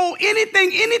if he owe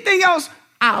anything else,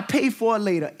 I'll pay for it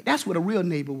later. That's what a real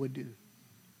neighbor would do.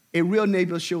 A real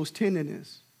neighbor shows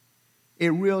tenderness. A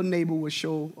real neighbor will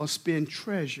show or spend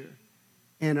treasure.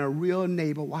 And a real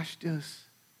neighbor, watch this,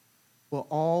 will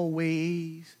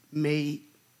always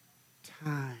make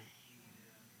time.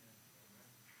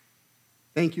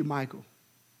 Thank you, Michael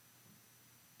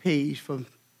Page, for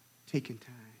taking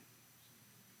time.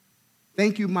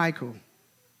 Thank you, Michael,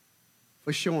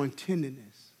 for showing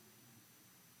tenderness.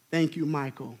 Thank you,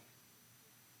 Michael,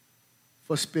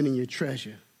 for spending your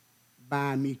treasure,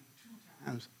 buying me 2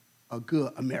 times a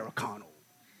good Americano.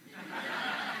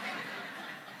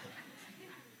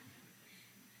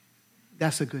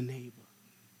 That's a good neighbor.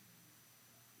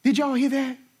 Did y'all hear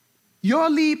that? Your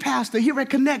lead pastor here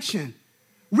at Connection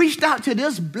reached out to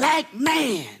this black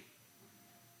man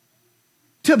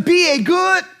to be a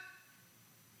good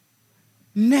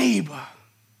neighbor.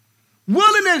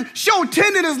 Willing to show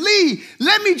tenderness. Lee,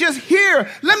 let me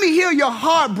hear your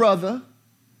heart, brother.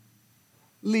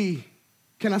 Lee,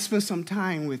 can I spend some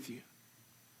time with you?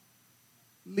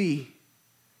 Lee,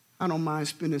 I don't mind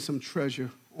spending some treasure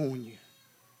on you.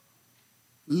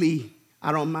 Lee,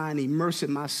 I don't mind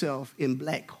immersing myself in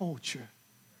black culture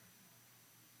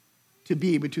to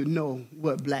be able to know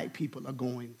what black people are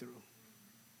going through.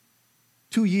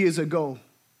 2 years ago,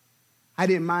 I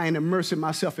didn't mind immersing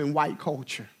myself in white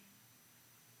culture.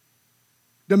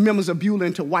 The members of Beulah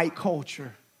into white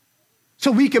culture.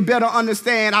 So we can better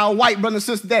understand our white brothers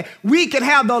and sisters, that we can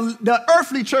have the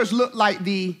earthly church look like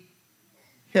the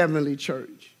heavenly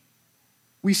church.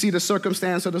 We see the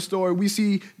circumstance of the story. We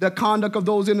see the conduct of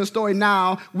those in the story.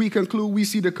 Now we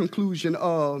see the conclusion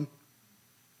of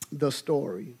the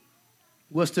story.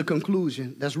 What's the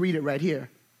conclusion? Let's read it right here.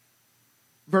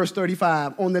 Verse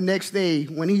 35, on the next day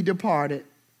when he departed,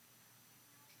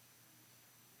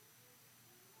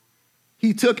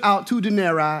 he took out 2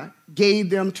 denarii, gave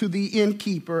them to the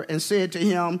innkeeper, and said to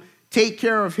him, take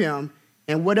care of him,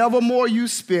 and whatever more you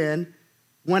spend,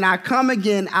 when I come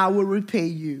again, I will repay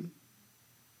you.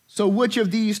 So which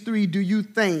of these 3 do you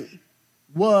think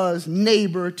was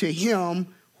neighbor to him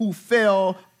who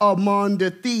fell among the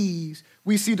thieves?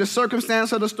 We see the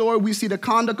circumstance of the story. We see the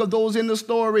conduct of those in the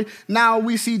story. Now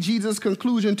we see Jesus'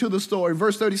 conclusion to the story.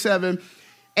 Verse 37,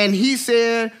 and he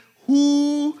said,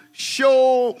 who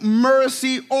showed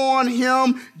mercy on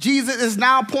him? Jesus is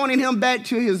now pointing him back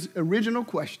to his original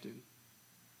question.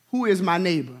 Who is my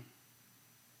neighbor?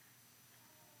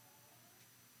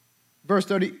 Verse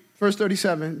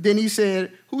 37, then he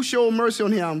said, who showed mercy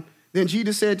on him? Then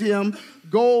Jesus said to him,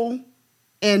 go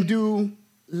and do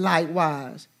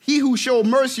likewise. He who showed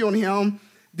mercy on him,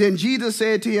 then Jesus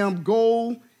said to him,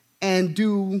 go and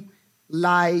do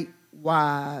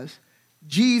likewise.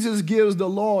 Jesus gives the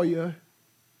lawyer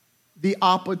the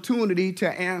opportunity to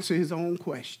answer his own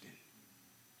question.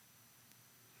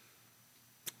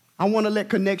 I want to let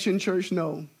Connection Church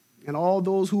know, and all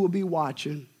those who will be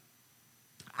watching,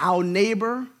 our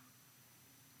neighbor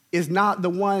is not the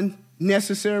one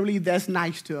necessarily that's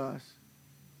nice to us.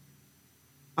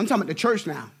 I'm talking about the church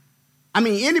now. I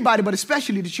mean anybody, but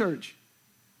especially the church.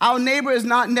 Our neighbor is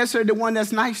not necessarily the one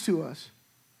that's nice to us.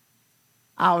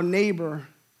 Our neighbor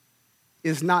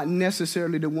is not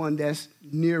necessarily the one that's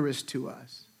nearest to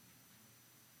us.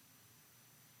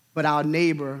 But our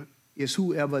neighbor is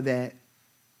whoever that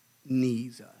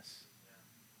needs us.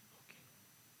 Okay.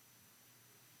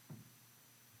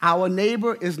 Our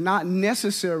neighbor is not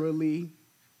necessarily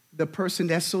the person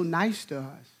that's so nice to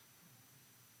us.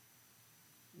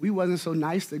 We wasn't so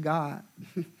nice to God.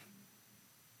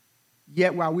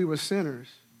 Yet while we were sinners,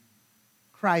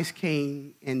 Christ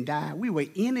came and died. We were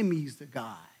enemies to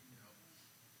God.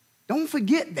 Don't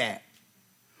forget that.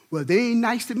 Well, they ain't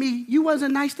nice to me. You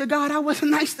wasn't nice to God. I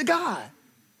wasn't nice to God.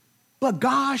 But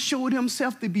God showed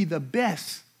himself to be the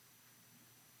best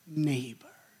neighbor.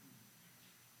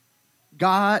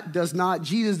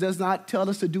 Jesus does not tell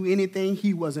us to do anything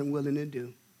he wasn't willing to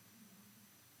do.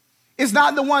 It's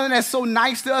not the one that's so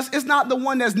nice to us. It's not the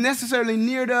one that's necessarily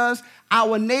near to us.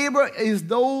 Our neighbor is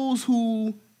those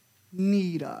who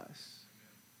need us.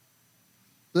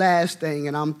 Last thing,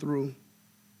 and I'm through.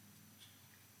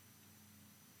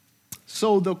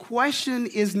 So the question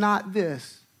is not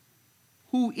this: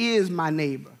 who is my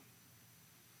neighbor?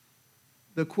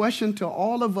 The question to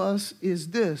all of us is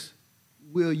this: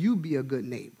 will you be a good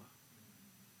neighbor?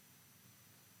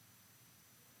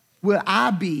 Will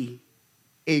I be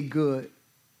a good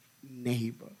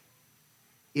neighbor?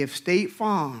 If State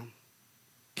Farm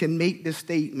can make the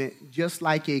statement just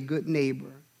like a good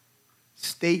neighbor,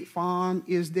 State Farm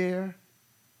is there,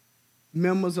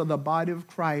 members of the body of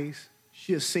Christ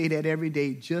should say that every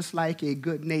day, just like a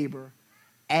good neighbor.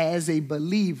 As a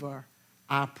believer,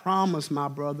 I promise my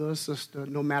brother or sister,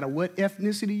 no matter what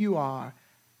ethnicity you are,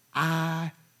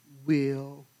 I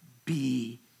will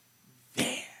be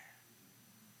there.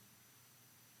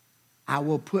 I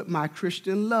will put my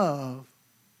Christian love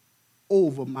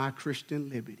over my Christian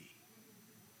liberty.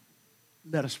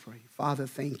 Let us pray. Father,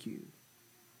 thank you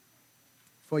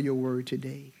for your word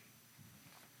today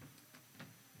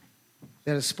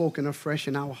that is spoken afresh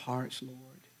in our hearts, Lord.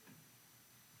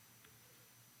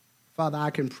 Father,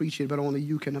 I can preach it, but only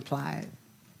you can apply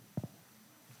it.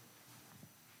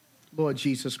 Lord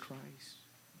Jesus Christ,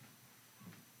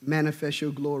 manifest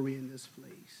your glory in this place.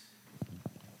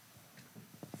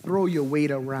 Throw your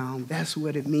weight around. That's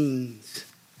what it means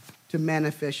to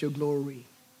manifest your glory.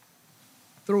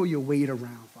 Throw your weight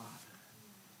around, Father.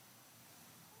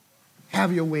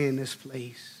 Have your way in this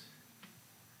place.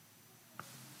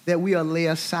 That we'll lay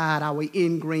aside our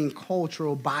ingrained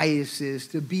cultural biases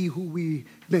to be who we've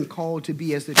been called to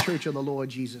be as the church of the Lord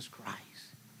Jesus Christ.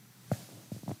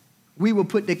 We will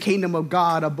put the kingdom of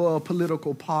God above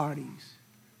political parties.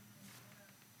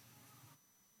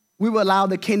 We will allow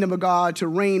the kingdom of God to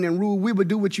reign and rule. We will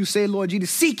do what you say, Lord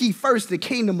Jesus. Seek ye first the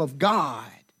kingdom of God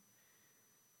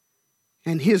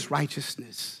and his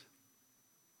righteousness.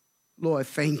 Lord,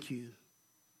 thank you.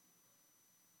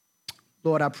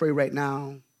 Lord, I pray right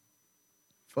now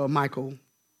for Michael.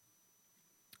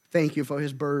 Thank you for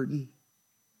his burden.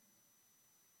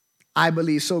 I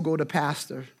believe so go the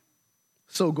pastor,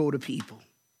 so go the people.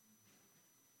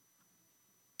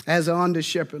 As an under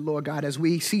shepherd, Lord God, as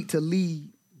we seek to lead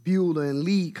Beulah and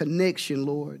lead Connection,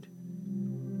 Lord,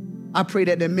 I pray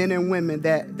that the men and women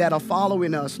that are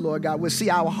following us, Lord God, will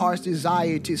see our heart's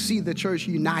desire to see the church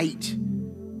unite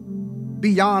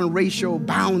beyond racial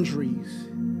boundaries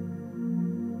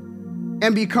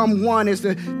and become one. As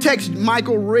the text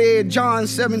Michael read, John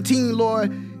 17,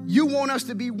 Lord, you want us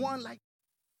to be one like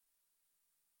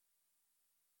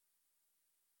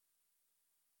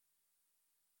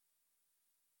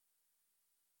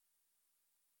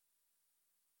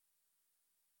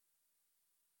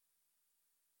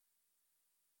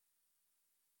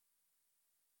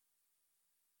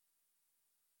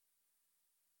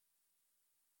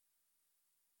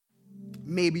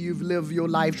maybe you've lived your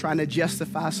life trying to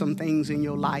justify some things in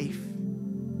your life,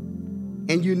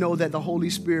 and you know that the Holy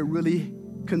Spirit really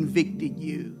convicted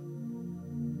you.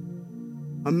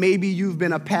 Or maybe you've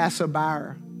been a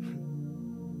passerby.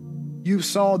 You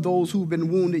saw those who've been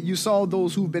wounded. You saw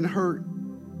those who've been hurt.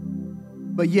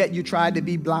 But yet you tried to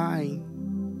be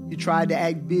blind. You tried to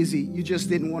act busy. You just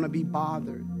didn't want to be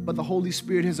bothered. But the Holy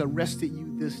Spirit has arrested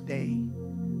you this day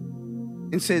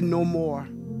and said, no more.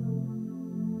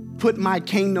 Put my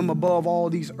kingdom above all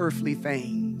these earthly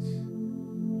things.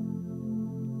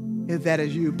 If that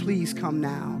is you, please come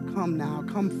now,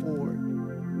 come forward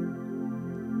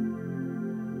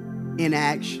in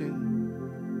action.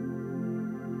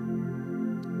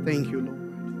 Thank you, Lord.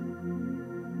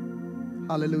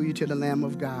 Hallelujah to the Lamb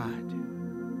of God.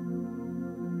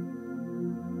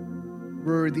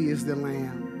 Worthy is the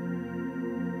Lamb.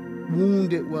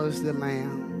 Wounded was the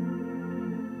Lamb.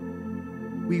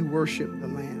 We worship the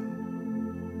Lamb.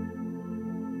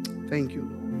 Thank you,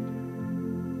 Lord.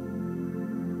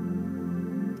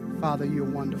 Father, you're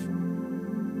wonderful.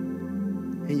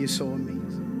 And you're so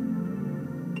amazing.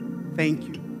 Thank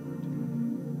you,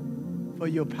 Lord, for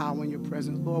your power and your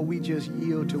presence. Lord, we just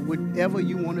yield to whatever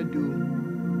you want to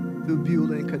do through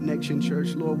Beulah and Connection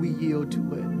Church. Lord, we yield to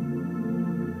it.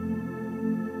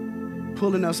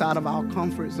 Pulling us out of our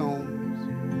comfort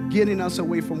zones, getting us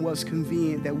away from what's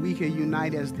convenient, that we can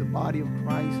unite as the body of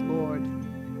Christ, Lord.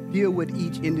 Deal with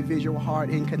each individual heart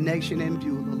in Connection and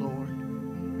Beulah, Lord.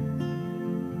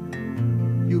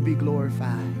 You be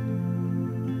glorified.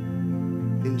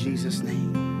 In Jesus'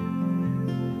 name.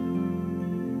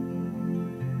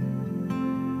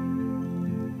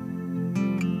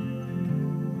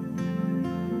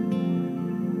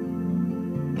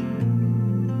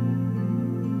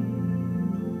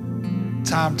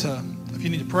 Time to, if you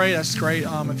need to pray, that's great.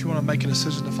 If you want to make a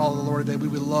decision to follow the Lord today, we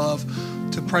would love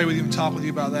to pray with you and talk with you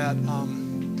about that.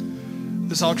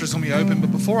 This altar is going to be open,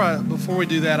 but before we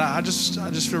do that, I just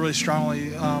feel really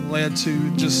strongly led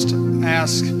to just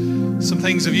ask some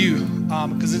things of you,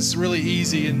 because it's really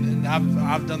easy, and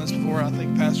I've done this before. I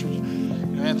think Pastor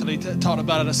Anthony talked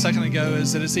about it a second ago.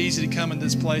 Is that it's easy to come in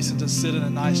this place and to sit in a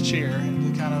nice chair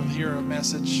and to kind of hear a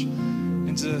message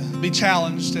and to be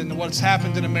challenged. And what's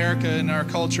happened in America and our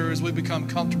culture is we become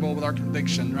comfortable with our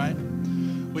conviction, right?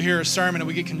 We hear a sermon and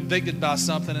we get convicted by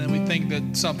something and we think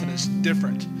that something is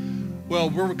different. Well,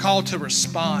 we're called to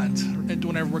respond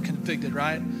whenever we're convicted,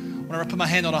 right? Whenever I put my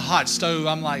hand on a hot stove,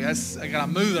 I'm like, I got to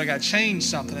move, I got to change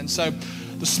something. And so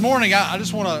this morning, I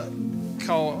just want to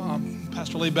call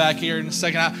Pastor Lee back here in a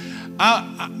second.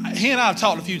 He and I have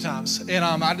talked a few times, and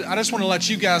I just want to let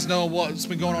you guys know what's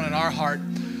been going on in our heart.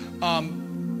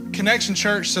 Connection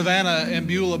Church, Savannah, and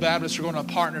Beulah Baptist are going to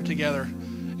partner together,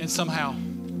 and somehow,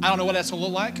 I don't know what that's going to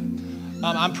look like.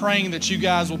 I'm praying that you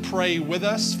guys will pray with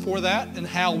us for that and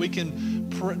how we can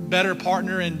better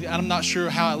partner, and I'm not sure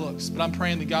how it looks, but I'm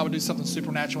praying that God would do something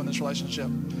supernatural in this relationship.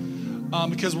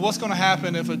 Because what's going to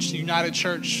happen if a united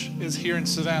church is here in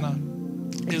Savannah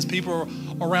is people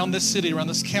around this city, around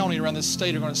this county, around this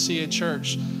state are going to see a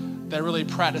church that really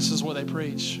practices what they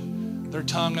preach. Their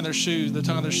tongue and their shoes, the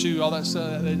tongue of their shoe, all that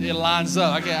stuff, it lines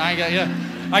up. I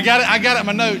got it in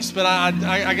my notes, but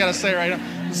I got to say it right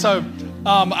now. So,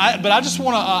 but I just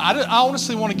want to, I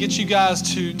honestly want to get you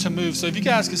guys to move. So if you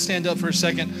guys could stand up for a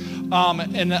second.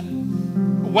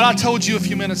 And what I told you a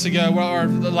few minutes ago, or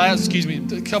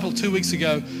a 2 weeks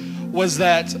ago, was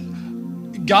that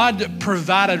God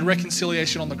provided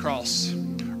reconciliation on the cross.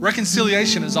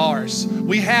 Reconciliation is ours.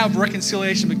 We have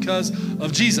reconciliation because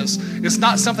of Jesus. It's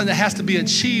not something that has to be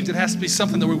achieved. It has to be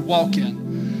something that we walk in.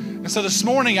 And so this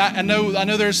morning, I know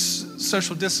there's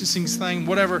social distancing thing,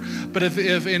 whatever. But if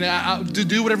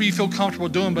do whatever you feel comfortable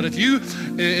doing. But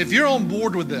if you're on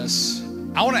board with this,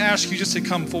 I want to ask you just to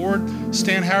come forward,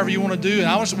 stand however you want to do,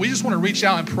 and we just want to reach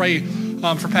out and pray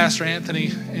for Pastor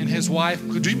Anthony and his wife.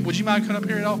 Would you mind coming up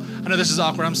here at all? I know this is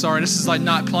awkward. I'm sorry. This is like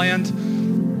not planned.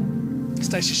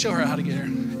 Stacy, show her how to get here.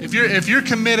 If you're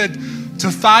committed to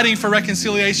fighting for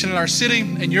reconciliation in our city,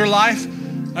 in your life,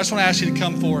 I just want to ask you to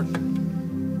come forward.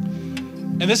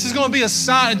 And this is going to be a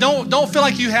sign. Don't feel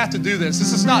like you have to do this.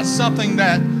 This is not something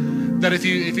that if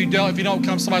you don't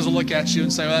come, somebody will look at you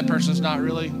and say, well, that person's not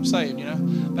really saved. You know,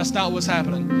 that's not what's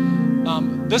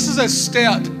happening. This is a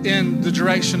step in the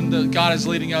direction that God is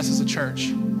leading us as a church.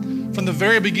 From the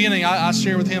very beginning, I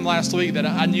shared with him last week that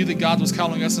I knew that God was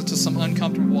calling us into some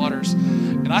uncomfortable waters.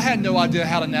 And I had no idea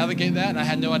how to navigate that, and I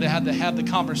had no idea how to have the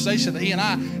conversation that he and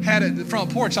I had at the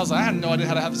front porch. I was like, I had no idea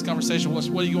how to have this conversation. What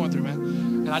are you going through, man?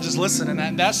 And I just listened,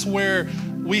 and that's where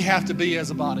we have to be as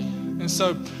a body. And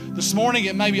so this morning,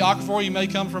 it may be awkward for you. You may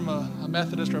come from a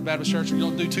Methodist or a Baptist church, and you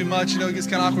don't do too much, it gets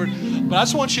kind of awkward. But I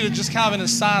just want you to just kind of in a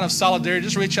sign of solidarity,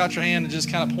 just reach out your hand and just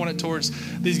kind of point it towards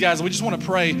these guys. We just want to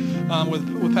pray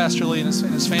with Pastor Lee and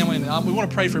his family. And we want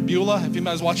to pray for Beulah. If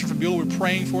anybody's watching from Beulah, we're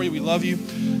praying for you. We love you.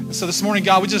 And so this morning,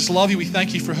 God, we just love you. We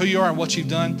thank you for who you are and what you've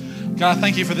done. God, I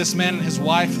thank you for this man and his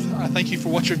wife. I thank you for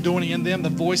what you're doing in them, the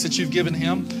voice that you've given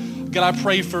him. God, I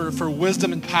pray for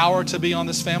wisdom and power to be on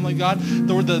this family, God.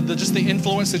 Lord, just the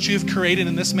influence that you've created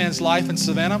in this man's life in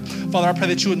Savannah. Father, I pray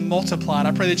that you would multiply it.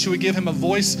 I pray that you would give him a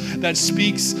voice that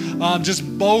speaks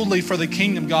just boldly for the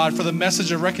kingdom, God, for the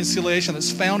message of reconciliation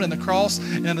that's found in the cross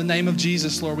and in the name of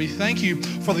Jesus, Lord. We thank you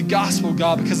for the gospel,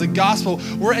 God, because the gospel,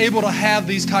 we're able to have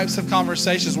these types of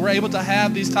conversations. We're able to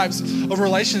have these types of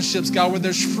relationships, God, where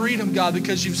there's freedom, God,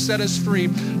 because you've set us free.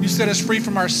 You set us free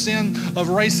from our sin of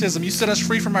racism. You set us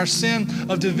free from our sin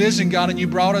of division, God, and you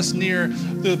brought us near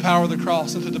through the power of the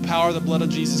cross and through the power of the blood of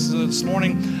Jesus. So this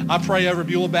morning, I pray over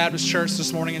Beulah Baptist Church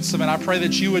this morning in Savannah. I pray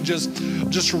that you would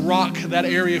just rock that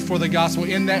area for the gospel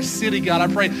in that city, God.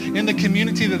 I pray in the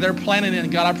community that they're planning in,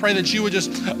 God. I pray that you would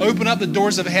just open up the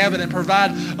doors of heaven and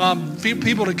provide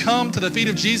people to come to the feet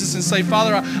of Jesus and say,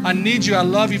 Father, I need you. I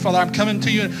love you, Father. I'm coming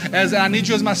to you as I need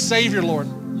you as my Savior, Lord.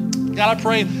 God, I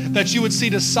pray that you would see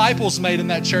disciples made in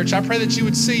that church. I pray that you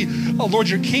would see, oh Lord,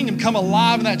 your kingdom come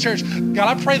alive in that church.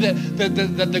 God, I pray that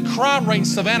the crime rate in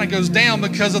Savannah goes down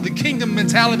because of the kingdom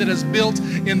mentality that is built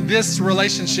in this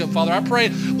relationship, Father. I pray,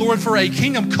 Lord, for a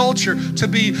kingdom culture to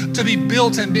be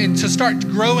built and to start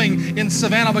growing in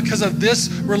Savannah because of this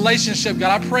relationship,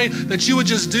 God. I pray that you would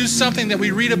just do something that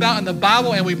we read about in the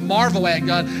Bible and we marvel at,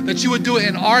 God, that you would do it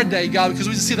in our day, God, because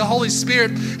we see the Holy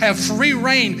Spirit have free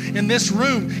reign in this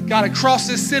room, God, across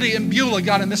this city in Beulah,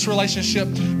 God, in this relationship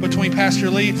between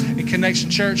Pastor Lee and Connection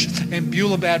Church and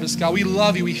Beulah Baptist, God. We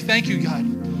love you. We thank you,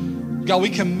 God. God,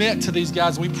 we commit to these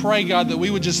guys. We pray, God, that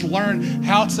we would just learn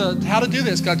how to do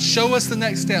this. God, show us the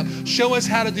next step. Show us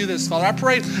how to do this, Father. I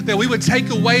pray that we would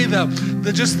take away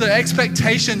the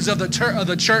expectations of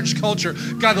the church culture.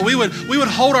 God, that we would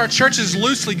hold our churches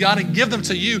loosely, God, and give them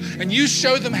to you. And you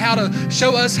show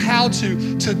us how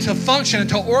to function and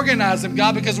to organize them,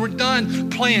 God, because we're done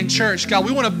playing church. God,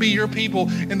 we want to be your people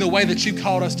in the way that you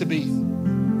called us to be.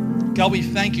 God, we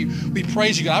thank you. We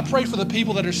praise you, God. I pray for the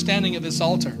people that are standing at this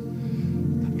altar.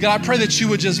 God, I pray that you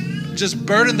would just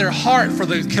burden their heart for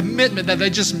the commitment that they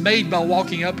just made by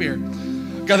walking up here.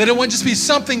 God, that it wouldn't just be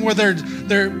something where they're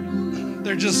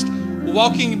just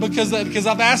walking because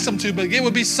I've asked them to, but it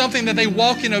would be something that they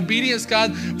walk in obedience,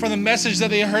 God, from the message that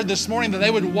they heard this morning, that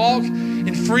they would walk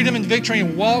in freedom and victory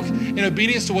and walk in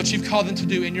obedience to what you've called them to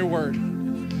do in your word.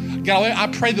 God, I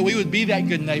pray that we would be that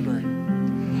good neighbor.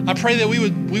 I pray that we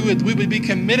would be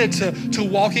committed to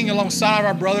walking alongside of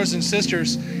our brothers and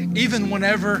sisters, even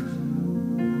whenever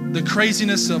the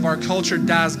craziness of our culture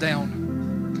dies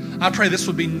down. I pray this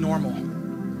would be normal.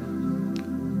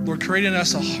 Lord, create in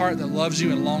us a heart that loves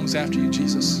you and longs after you,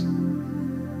 Jesus.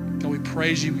 God, we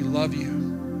praise you. We love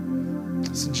you.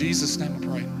 It's in Jesus' name I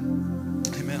pray.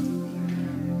 Amen.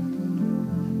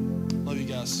 Love you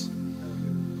guys.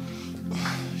 You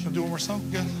want to do one more song?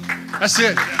 Good. That's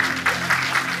it.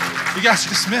 You guys are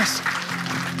dismissed.